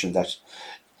Torah tradition.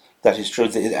 That is true.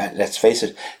 Let's face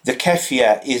it, the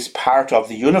keffiyeh is part of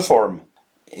the uniform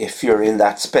if you're in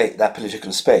that space, that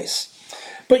political space.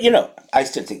 But, I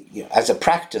still think, as a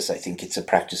practice, I think it's a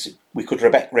practice we could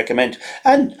recommend,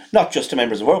 and not just to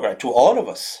members of Ogra, to all of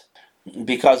us,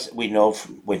 because we know,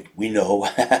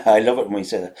 I love it when we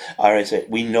say that, or I say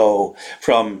we know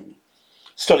from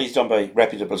studies done by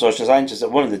reputable social scientists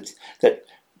that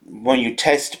when you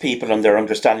test people on their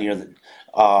understanding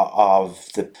of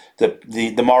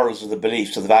the morals of the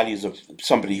beliefs or the values of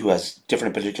somebody who has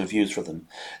different political views for them,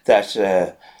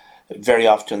 that very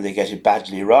often they get it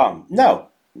badly wrong. Now,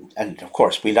 and of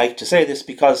course we like to say this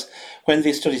because when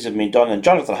these studies have been done, and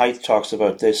Jonathan Haidt talks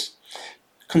about this,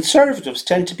 conservatives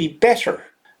tend to be better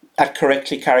at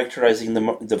correctly characterising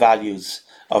the values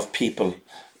of people,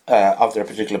 of their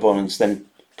political opponents, than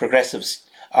progressives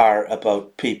are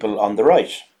about people on the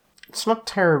right. It's not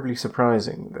terribly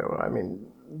surprising, though. I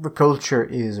mean, the culture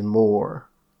is more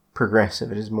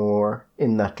progressive. It is more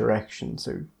in that direction,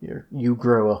 so you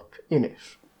grow up in it.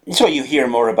 So you hear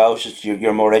more about it,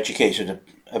 you're more educated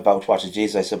about what it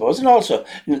is, I suppose. And also,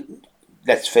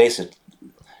 let's face it,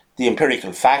 the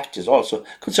empirical fact is also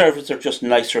conservatives are just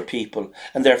nicer people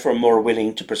and therefore more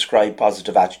willing to prescribe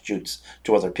positive attitudes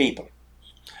to other people.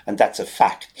 And that's a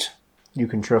fact. You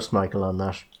can trust Michael on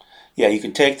that. Yeah, you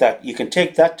can take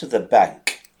that to the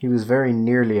bank. He was very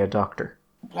nearly a doctor.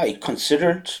 I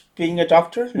considered being a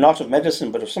doctor, not of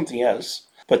medicine, but of something else.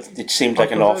 But it seemed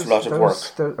like an awful lot of work.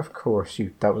 Of course,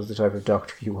 that was the type of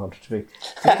doctor you wanted to be.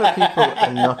 The other people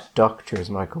are not doctors,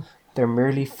 Michael. They're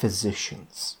merely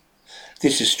physicians.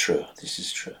 This is true.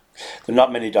 There are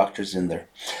not many doctors in there.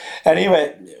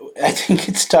 Anyway, I think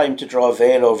it's time to draw a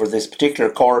veil over this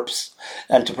particular corpse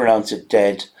and to pronounce it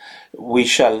dead. We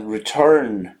shall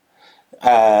return,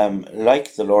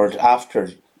 like the Lord,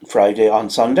 after Friday on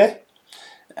Sunday,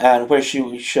 and where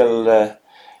we shall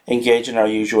engage in our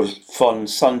usual fun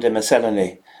Sunday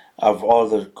miscellany of all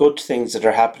the good things that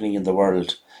are happening in the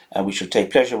world, and we shall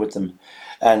take pleasure with them.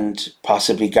 And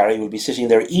possibly Gary will be sitting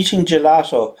there eating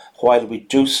gelato while we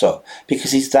do so,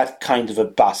 because he's that kind of a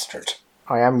bastard.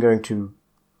 I am going to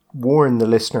warn the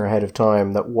listener ahead of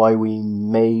time that while we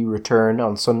may return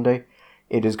on Sunday,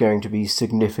 it is going to be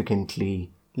significantly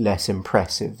less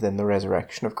impressive than the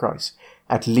resurrection of Christ.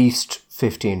 At least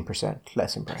 15%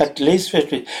 less impressive. At least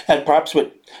 15%, and perhaps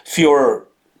with fewer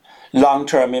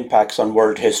long-term impacts on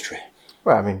world history.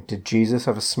 Well, I mean, did Jesus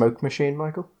have a smoke machine,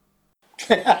 Michael?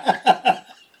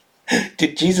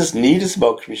 Did Jesus need a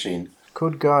smoke machine?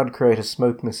 Could God create a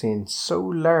smoke machine so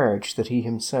large that he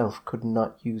himself could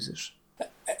not use it?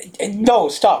 No,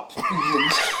 stop.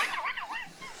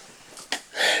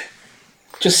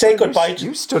 Just say goodbye to...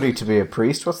 You studied to be a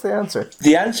priest. What's the answer?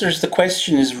 The answer is the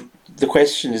question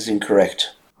is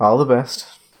incorrect. All the best.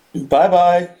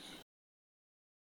 Bye-bye.